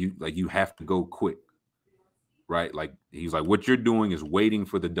me, he's like, you have to go quick, right? Like, he's like, what you're doing is waiting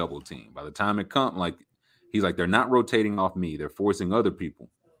for the double team. By the time it comes, like, he's like, they're not rotating off me. They're forcing other people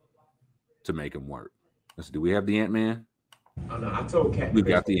to make him work. Do we have the Ant-Man? Oh, no, I told Cat. We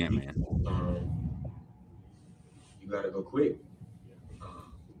got the Ant-Man. You got to go quick.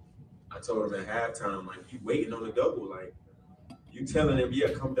 I told him at halftime, like, you waiting on the double. Like, you telling him,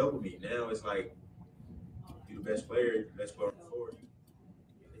 yeah, come double me. Now it's like, you're the best player on the floor.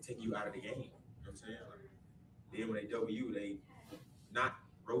 They take you out of the game. You know what I'm saying? Like, then when they double you, they not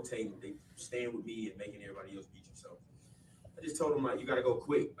rotating. They stand with me and making everybody else beat you. So I just told him, like, you got to go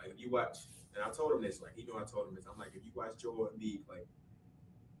quick. Like, if you watch, and I told him this, like, he knew I told him this. I'm like, if you watch Joel Embiid, like,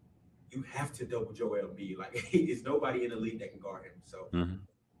 you have to double Joel Embiid. Like, there's nobody in the league that can guard him. So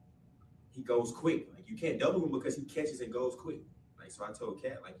he goes quick. Like, you can't double him because he catches and goes quick. Like, so I told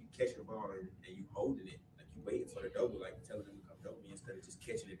Cat, like, you catch the ball and you holding it. Like, you waiting for the double, like, telling him to come double me instead of just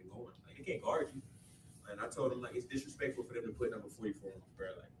catching it and going. Like, they can't guard you. And I told him, like, it's disrespectful for them to put number 44 on, bro.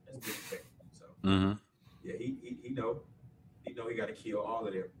 Like, that's disrespectful. So, yeah, he know. He know he got to kill all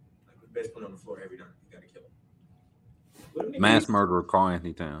of them. Like, the best player on the floor every night. You got to kill him. Mass murderer,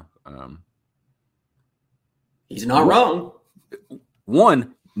 Karl-Anthony Towns. He's not wrong.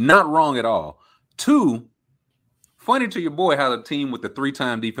 One, not wrong at all. Two, funny to your boy how the team with the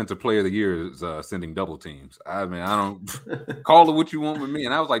 3-time defensive player of the year is sending double teams. I mean, I don't call it what you want with me.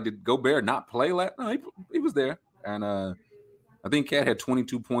 And I was like, did Gobert not play last? No, he was there. And I think Cat had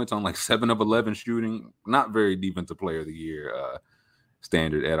 22 points on like 7 of 11 shooting. Not very defensive player of the year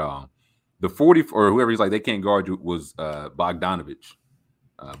standard at all. The 40 or whoever he's like, they can't guard you was Bogdanovich,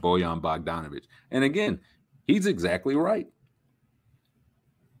 Bojan Bogdanovich. And again, he's exactly right.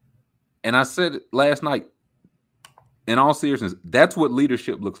 And I said last night, in all seriousness, that's what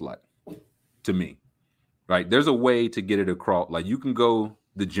leadership looks like to me, right? There's a way to get it across. Like, you can go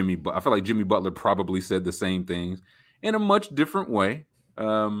the Jimmy, I feel like Jimmy Butler probably said the same things in a much different way.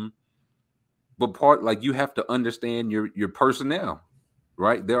 But like, you have to understand your personnel,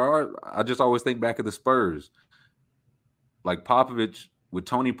 right? I just always think back of the Spurs. Like Popovich with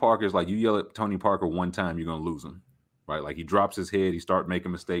Tony Parker is like, you yell at Tony Parker one time, you're going to lose him, right? Like, he drops his head, he starts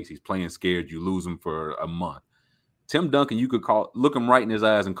making mistakes, he's playing scared, you lose him for a month. Tim Duncan, you could look him right in his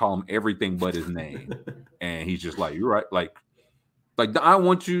eyes and call him everything but his name. And he's just like, you're right. Like, I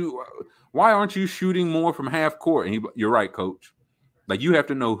want you, why aren't you shooting more from half court? And you're right, coach. Like, you have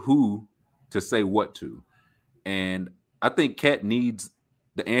to know who to say what to. And I think Cat needs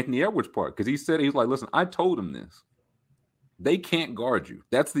the Anthony Edwards part, because he's like, listen, I told him this. They can't guard you.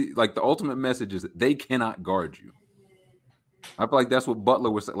 That's the ultimate message is that they cannot guard you. I feel like that's what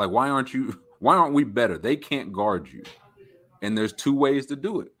Butler was saying. Like, why aren't we better? They can't guard you. And there's 2 ways to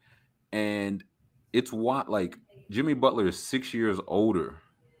do it. And it's what, like, Jimmy Butler is 6 years older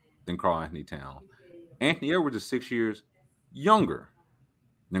than Karl-Anthony Towns. Anthony Edwards is 6 years younger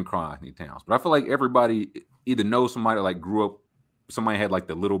than Karl-Anthony Towns. But I feel like everybody either knows somebody like grew up, somebody had like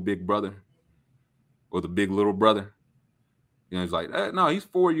the little big brother or the big little brother. You know, it's like, no, he's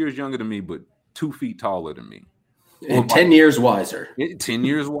 4 years younger than me, but 2 feet taller than me. And 10 years wiser. 10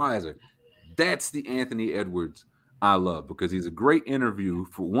 years wiser. That's the Anthony Edwards I love, because he's a great interview,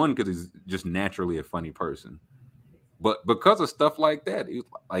 for one, because he's just naturally a funny person. But because of stuff like that,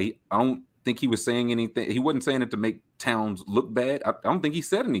 I don't think he was saying anything. He wasn't saying it to make Towns look bad. I don't think he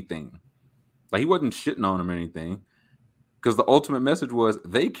said anything. Like, he wasn't shitting on him or anything, because the ultimate message was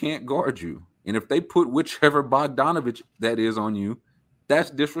they can't guard you. And if they put whichever Bogdanovich that is on you, that's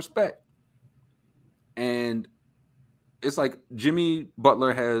disrespect. And it's like Jimmy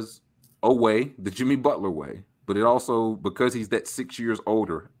Butler has a way, the Jimmy Butler way, but it also, because he's that 6 years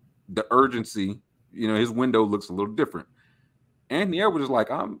older, the urgency, you know, his window looks a little different. Anthony Edwards is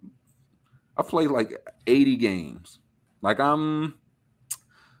like, I played like 80 games. Like, I'm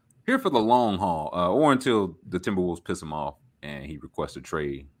here for the long haul, or until the Timberwolves piss him off and he requests a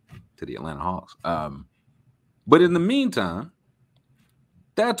trade to the Atlanta Hawks. But in the meantime,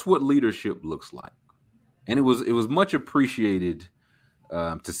 that's what leadership looks like. And it was much appreciated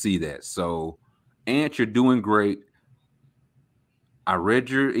to see that. So, Ant, you're doing great. I read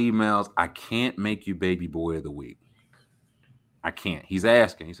your emails. I can't make you baby boy of the week. I can't. He's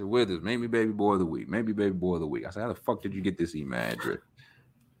asking. He said, Withers, make me baby boy of the week. Maybe baby boy of the week. I said, how the fuck did you get this email address?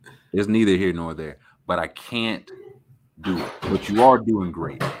 It's neither here nor there. But I can't do it. But you are doing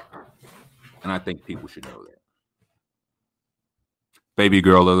great. And I think people should know that. Baby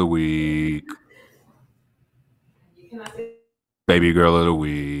girl of the week. Baby girl of the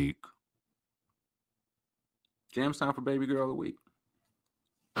week. Jam's time for baby girl of the week.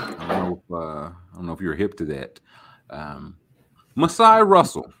 I don't know if you're hip to that. Masai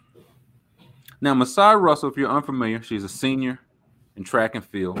Russell. Now, Masai Russell, if you're unfamiliar, she's a senior in track and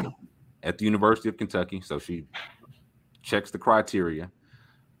field at the University of Kentucky. So she checks the criteria.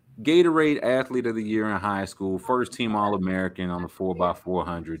 Gatorade Athlete of the Year in high school, first team All-American on the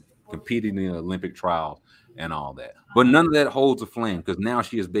 4x400, competing in the Olympic trials and all that. But none of that holds a flame because now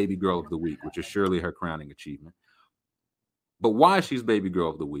she is Baby Girl of the Week, which is surely her crowning achievement. But why she's Baby Girl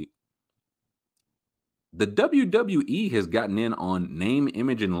of the Week? The WWE has gotten in on name,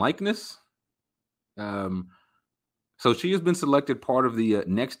 image, and likeness. So she has been selected part of the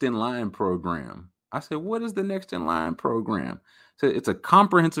Next in Line program. I said, what is the Next in Line program? So it's a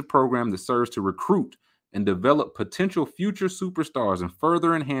comprehensive program that serves to recruit and develop potential future superstars and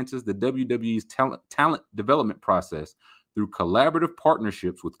further enhances the WWE's talent development process through collaborative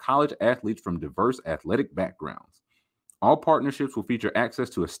partnerships with college athletes from diverse athletic backgrounds. All partnerships will feature access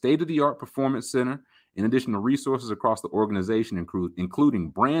to a state-of-the-art performance center, in addition to resources across the organization, including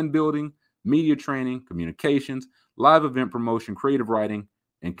brand building, media training, communications, live event promotion, creative writing,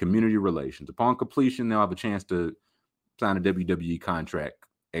 and community relations. Upon completion, they'll have a chance to sign a WWE contract,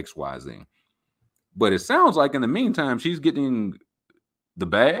 XYZ. But it sounds like in the meantime, she's getting the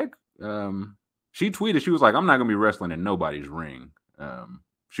bag. She tweeted, she was like, I'm not going to be wrestling in nobody's ring.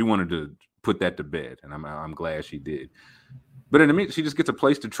 She wanted to put that to bed, and I'm glad she did. But in the meantime, she just gets a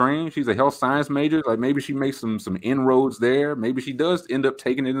place to train. She's a health science major. Like maybe she makes some inroads there. Maybe she does end up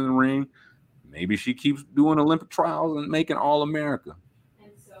taking it in the ring. Maybe she keeps doing Olympic trials and making All-America.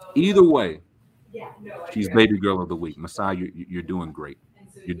 Either way, she's Baby Girl of the Week. Masai, you're doing great.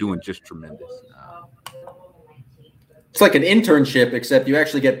 You're doing just tremendous. It's like an internship, except you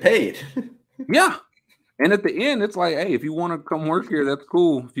actually get paid. Yeah. And at the end, it's like, hey, if you want to come work here, that's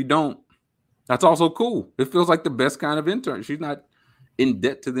cool. If you don't, that's also cool. It feels like the best kind of intern. She's not in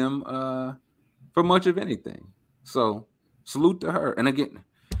debt to them for much of anything. So salute to her. And again,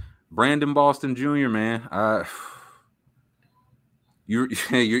 Brandon Boston Jr., man, you're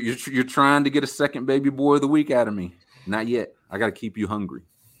trying to get a second Baby Boy of the Week out of me. Not yet. I got to keep you hungry.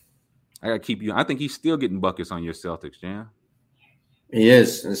 I think he's still getting buckets on your Celtics, Jan. He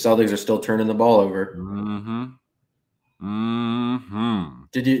is. And the Celtics are still turning the ball over.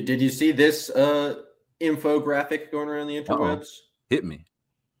 Did you see this infographic going around the interwebs? Hit me.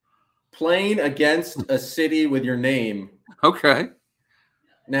 Playing against a city with your name. Okay.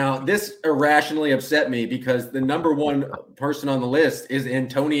 Now, this irrationally upset me because the number one person on the list is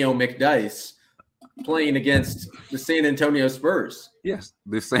Antonio McDyess playing against the San Antonio Spurs. Yes,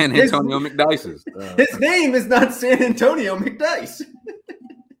 the San Antonio McDyces. His name is not San Antonio McDyess.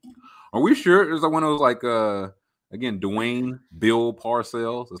 Are we sure it was one of those like again Dwayne Bill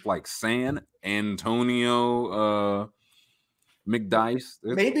Parcells? It's like San Antonio McDyess.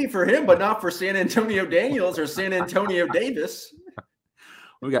 Maybe for him, but not for San Antonio Daniels or San Antonio Davis.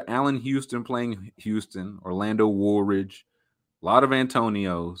 We got Allen Houston playing Houston, Orlando Woolridge, a lot of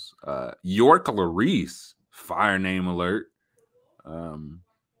Antonios. York Larice, fire name alert.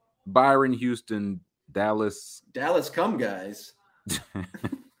 Byron Houston, Dallas. Dallas come guys.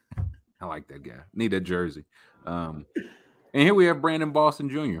 I like that guy. Need that jersey. And here we have Brandon Boston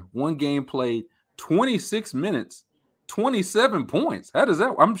Jr. One game played, 26 minutes, 27 points. How does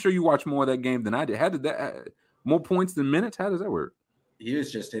that? I'm sure you watched more of that game than I did. How did that? More points than minutes? How does that work? He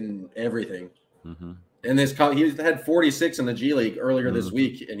was just in everything. Mm-hmm. And he had 46 in the G League earlier this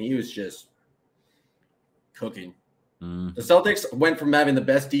week, and he was just cooking. Mm-hmm. The Celtics went from having the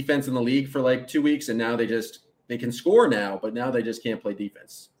best defense in the league for like 2 weeks, and now they can score now, but now they just can't play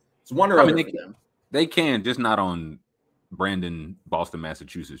defense. It's one or other for them. They can, just not on Brandon Boston,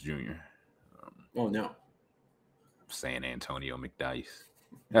 Massachusetts Jr. Oh, no. San Antonio McDyess.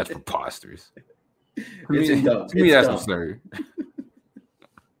 That's preposterous. It's that's absurd.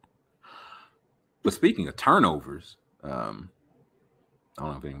 But speaking of turnovers, I don't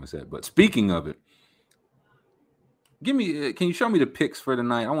know if anyone said, but speaking of it, can you show me the picks for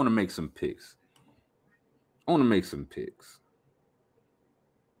tonight? I want to make some picks.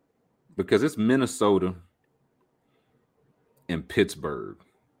 Because it's Minnesota and Pittsburgh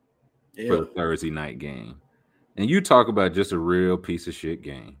for the Thursday night game. And you talk about just a real piece of shit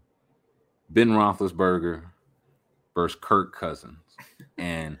game. Ben Roethlisberger versus Kirk Cousins.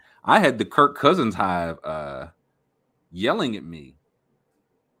 And I had the Kirk Cousins hive yelling at me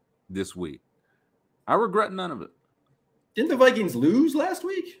this week. I regret none of it. Didn't the Vikings lose last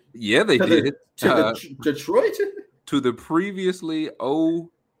week? Yeah, they did. Detroit? To the previously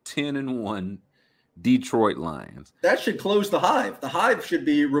 0-10-1 Detroit Lions. That should close the hive. The hive should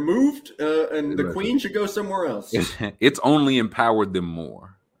be removed, and the queen should go somewhere else. It's only empowered them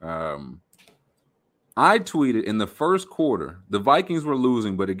more. I tweeted in the first quarter, the Vikings were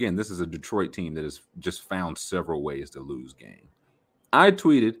losing, but again, this is a Detroit team that has just found several ways to lose games. I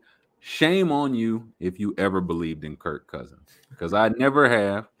tweeted, shame on you if you ever believed in Kirk Cousins, because I never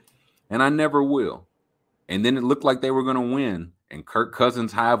have. and I never will. And then it looked like they were going to win, and Kirk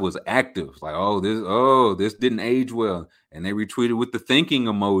Cousins' hive was active. It's like, this didn't age well, and they retweeted with the thinking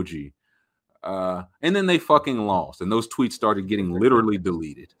emoji. And then they fucking lost, and those tweets started getting literally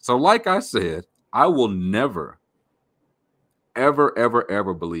deleted. So like I said, I will never, ever, ever,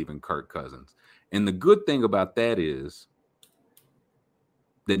 ever believe in Kirk Cousins. And the good thing about that is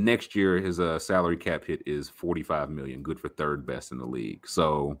that next year his salary cap hit is $45 million, good for third best in the league.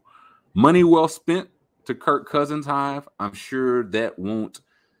 So money well spent to Kirk Cousins' hive. I'm sure that won't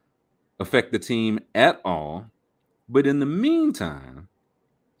affect the team at all. But in the meantime,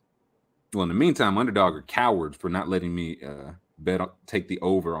 Underdog are cowards for not letting me take the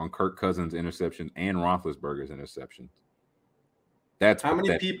over on Kirk Cousins' interception and Roethlisberger's interception. That's how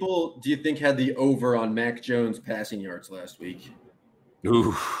many people do you think had the over on Mac Jones passing yards last week?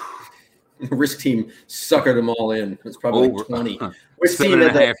 Ooh. Risk team suckered them all in. It's probably like 20. Risk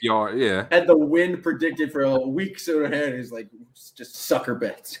 7.5 yards. Yeah, had the win predicted for a week so ahead. It's like just sucker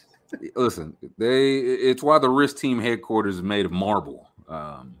bets. Listen, it's why the Risk team headquarters is made of marble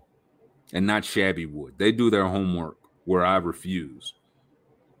and not shabby wood. They do their homework where I refuse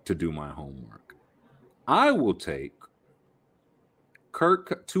to do my homework. I will take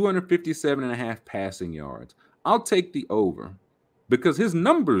Kirk 257.5 passing yards. I'll take the over because his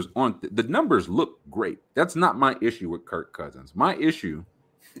numbers the numbers look great. That's not my issue with Kirk Cousins. My issue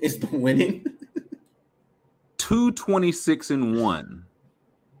is the winning. 226-1,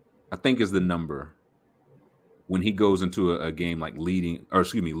 I think, is the number when he goes into a game like losing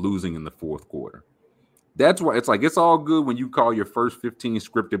in the fourth quarter. That's why it's like it's all good when you call your first 15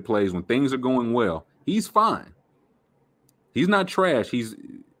 scripted plays when things are going well. He's fine. He's not trash.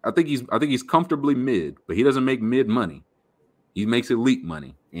 I think he's comfortably mid, but he doesn't make mid money. He makes elite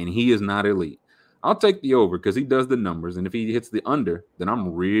money, and he is not elite. I'll take the over because he does the numbers, and if he hits the under, then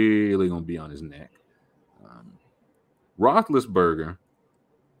I'm really gonna be on his neck. Roethlisberger,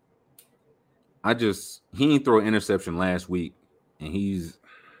 he ain't throw an interception last week, and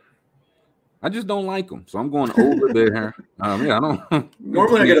I just don't like him, so I'm going over there. I don't.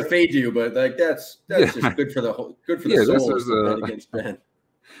 Normally, I gotta fade you, but like that's just good for the soul against Ben.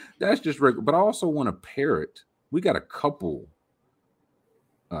 That's just regular. But I also want to pair it. We got a couple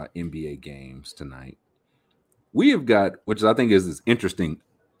NBA games tonight. We have got, which I think is this interesting,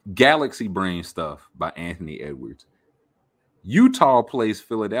 Galaxy Brain stuff by Anthony Edwards. Utah plays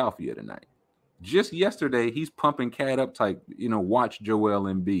Philadelphia tonight. Just yesterday, he's pumping Cat up type, watch Joel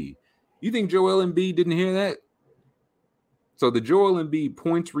Embiid. You think Joel Embiid didn't hear that? So the Joel Embiid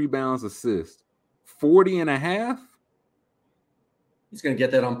points, rebounds, assists, 40.5. He's going to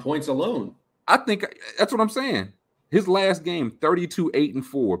get that on points alone. I think that's what I'm saying. His last game,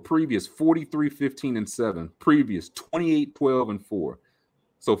 32-8-4. Previous, 43-15-7. Previous, 28-12-4.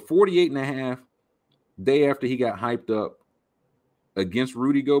 So 48.5 day after he got hyped up against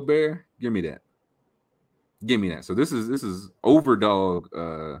Rudy Gobert. Give me that. So this is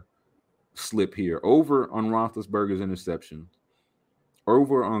overdog slip here. Over on Roethlisberger's interception.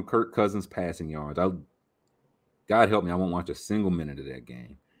 Over on Kirk Cousins' passing yards. God help me, I won't watch a single minute of that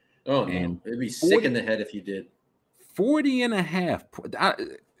game. Oh, no. It'd be sick in the head if you did.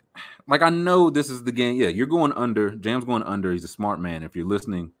 40.5. I know this is the game. Yeah, you're going under. Jam's going under. He's a smart man. If you're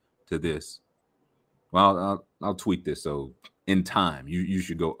listening to this, well, I'll tweet this. So in time, you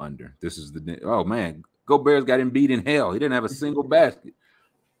should go under. This is oh man, Gobert's got him beat in hell. He didn't have a single basket.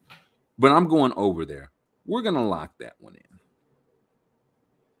 But I'm going over there. We're gonna lock that one in.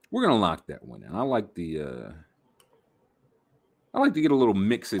 I like to get a little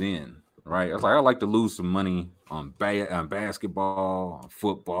mix it in, right? I like to lose some money on basketball, on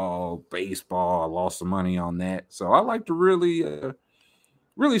football, baseball. I lost some money on that. So I like to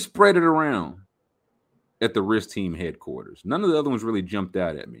really spread it around at the Risk team headquarters. None of the other ones really jumped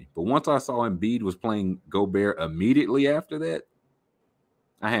out at me. But once I saw Embiid was playing Gobert immediately after that,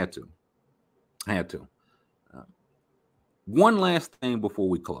 I had to. One last thing before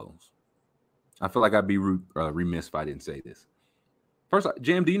we close. I feel like I'd be remiss if I didn't say this. First,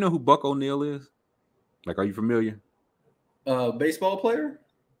 Jam, do you know who Buck O'Neil is? Are you familiar? Baseball player?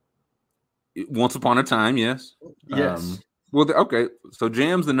 Once upon a time, yes. Yes. Okay. So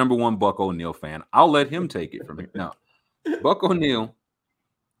Jam's the number one Buck O'Neil fan. I'll let him take it from here. Now, Buck O'Neil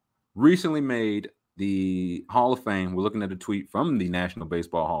recently made the Hall of Fame. We're looking at a tweet from the National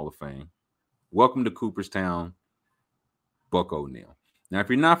Baseball Hall of Fame. Welcome to Cooperstown, Buck O'Neil. Now, if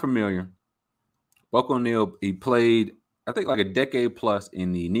you're not familiar, Buck O'Neil, he played, I think, a decade plus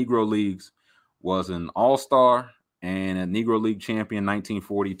in the Negro Leagues, was an All-Star and a Negro League champion in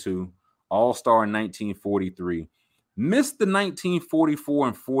 1942, All-Star in 1943, missed the 1944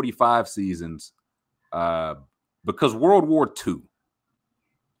 and 45 seasons because World War II.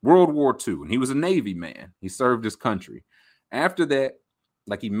 And he was a Navy man. He served his country. After that,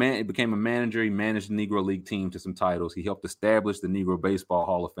 he became a manager. He managed the Negro League team to some titles. He helped establish the Negro Baseball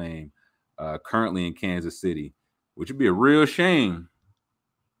Hall of Fame, currently in Kansas City, which would be a real shame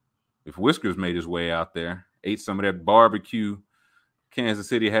if Whiskers made his way out there, ate some of that barbecue Kansas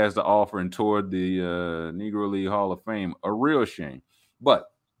City has to offer, and toured the Negro League Hall of Fame. A real shame. But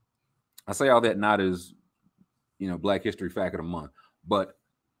I say all that not as, Black History Fact of the Month, but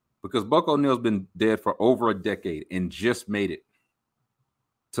because Buck O'Neill's been dead for over a decade and just made it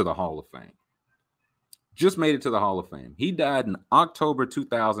to the Hall of Fame. He died in October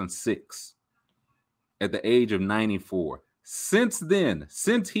 2006 at the age of 94. Since then,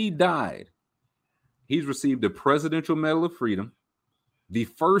 since he died, he's received the Presidential Medal of Freedom, the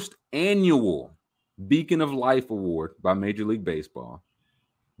first annual Beacon of Life Award by Major League Baseball,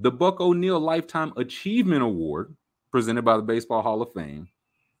 the Buck O'Neill Lifetime Achievement Award presented by the Baseball Hall of Fame,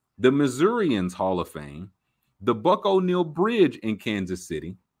 the Missourians Hall of Fame, the Buck O'Neill Bridge in Kansas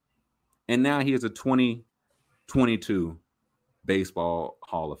City, and now he is a 2022 Baseball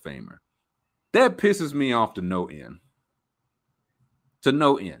Hall of Famer. That pisses me off to no end.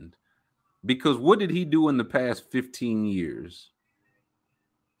 Because what did he do in the past 15 years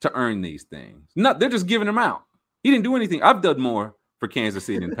to earn these things? No, they're just giving them out. He didn't do anything. I've done more for Kansas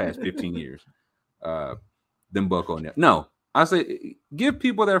City in the past 15 years than Buck O'Neill. No, I say give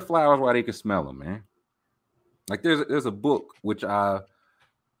people their flowers while they can smell them, man. There's a book which I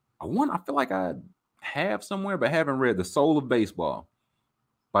feel like I have somewhere but haven't read, The Soul of Baseball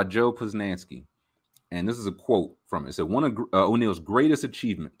by Joe Posnanski. And this is a quote from it. It said, one of O'Neill's greatest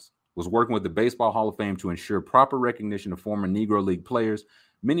achievements was working with the Baseball Hall of Fame to ensure proper recognition of former Negro League players,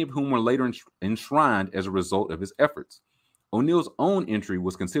 many of whom were later enshrined as a result of his efforts. O'Neill's own entry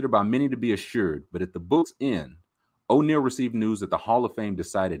was considered by many to be assured, but at the book's end, O'Neill received news that the Hall of Fame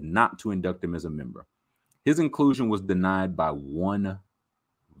decided not to induct him as a member. His inclusion was denied by one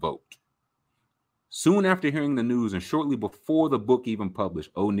vote. Soon after hearing the news and shortly before the book even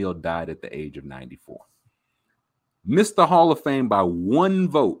published, O'Neill died at the age of 94. Missed the Hall of Fame by one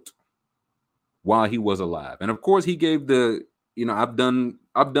vote while he was alive. And of course, he gave the, I've done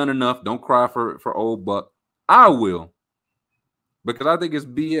enough. Don't cry for old Buck. I will, because I think it's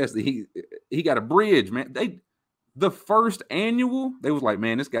BS that he got a bridge, man. The first annual, they was like,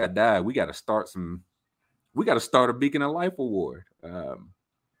 man, this guy died. We got to start a Beacon of Life Award.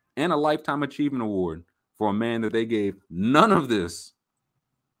 And a Lifetime Achievement Award for a man that they gave none of this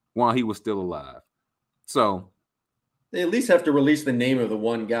while he was still alive. So they at least have to release the name of the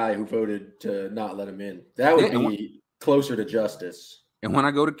one guy who voted to not let him in. That would be closer to justice. And when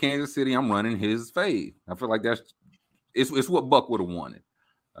I go to Kansas City, I'm running his fade. I feel like it's what Buck would have wanted.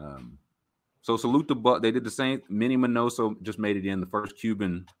 So salute to Buck. They did the same. Manny Minoso just made it in, the first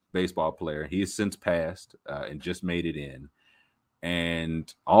Cuban baseball player. He has since passed and just made it in.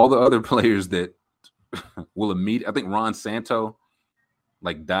 And all the other players that will immediately, I think Ron Santo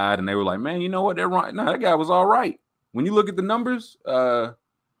died, and they were like, man, you know what? That guy was all right. When you look at the numbers,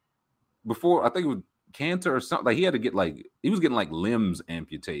 before, I think it was cancer or something, he had to get he was getting limbs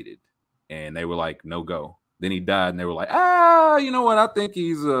amputated, and they were like, no go. Then he died, and they were like, you know what? I think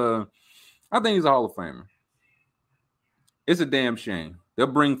he's a Hall of Famer. It's a damn shame. They'll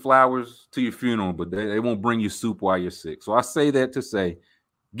bring flowers to your funeral, but they won't bring you soup while you're sick. So I say that to say,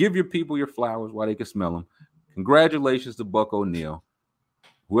 give your people your flowers while they can smell them. Congratulations to Buck O'Neill.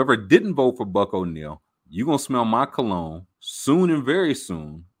 Whoever didn't vote for Buck O'Neill, you're going to smell my cologne soon and very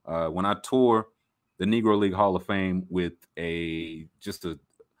soon when I tour the Negro League Hall of Fame with a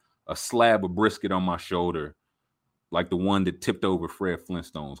slab of brisket on my shoulder, like the one that tipped over Fred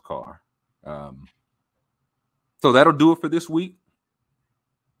Flintstone's car. So that'll do it for this week.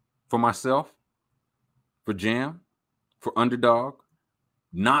 For myself, for Jam, for Underdog,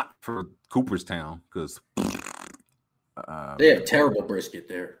 not for Cooperstown, because they have terrible brisket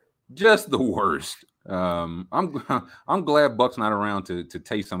there. Just the worst. I'm glad Buck's not around to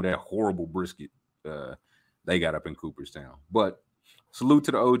taste some of that horrible brisket they got up in Cooperstown. But salute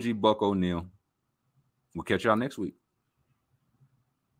to the OG Buck O'Neill. We'll catch y'all next week.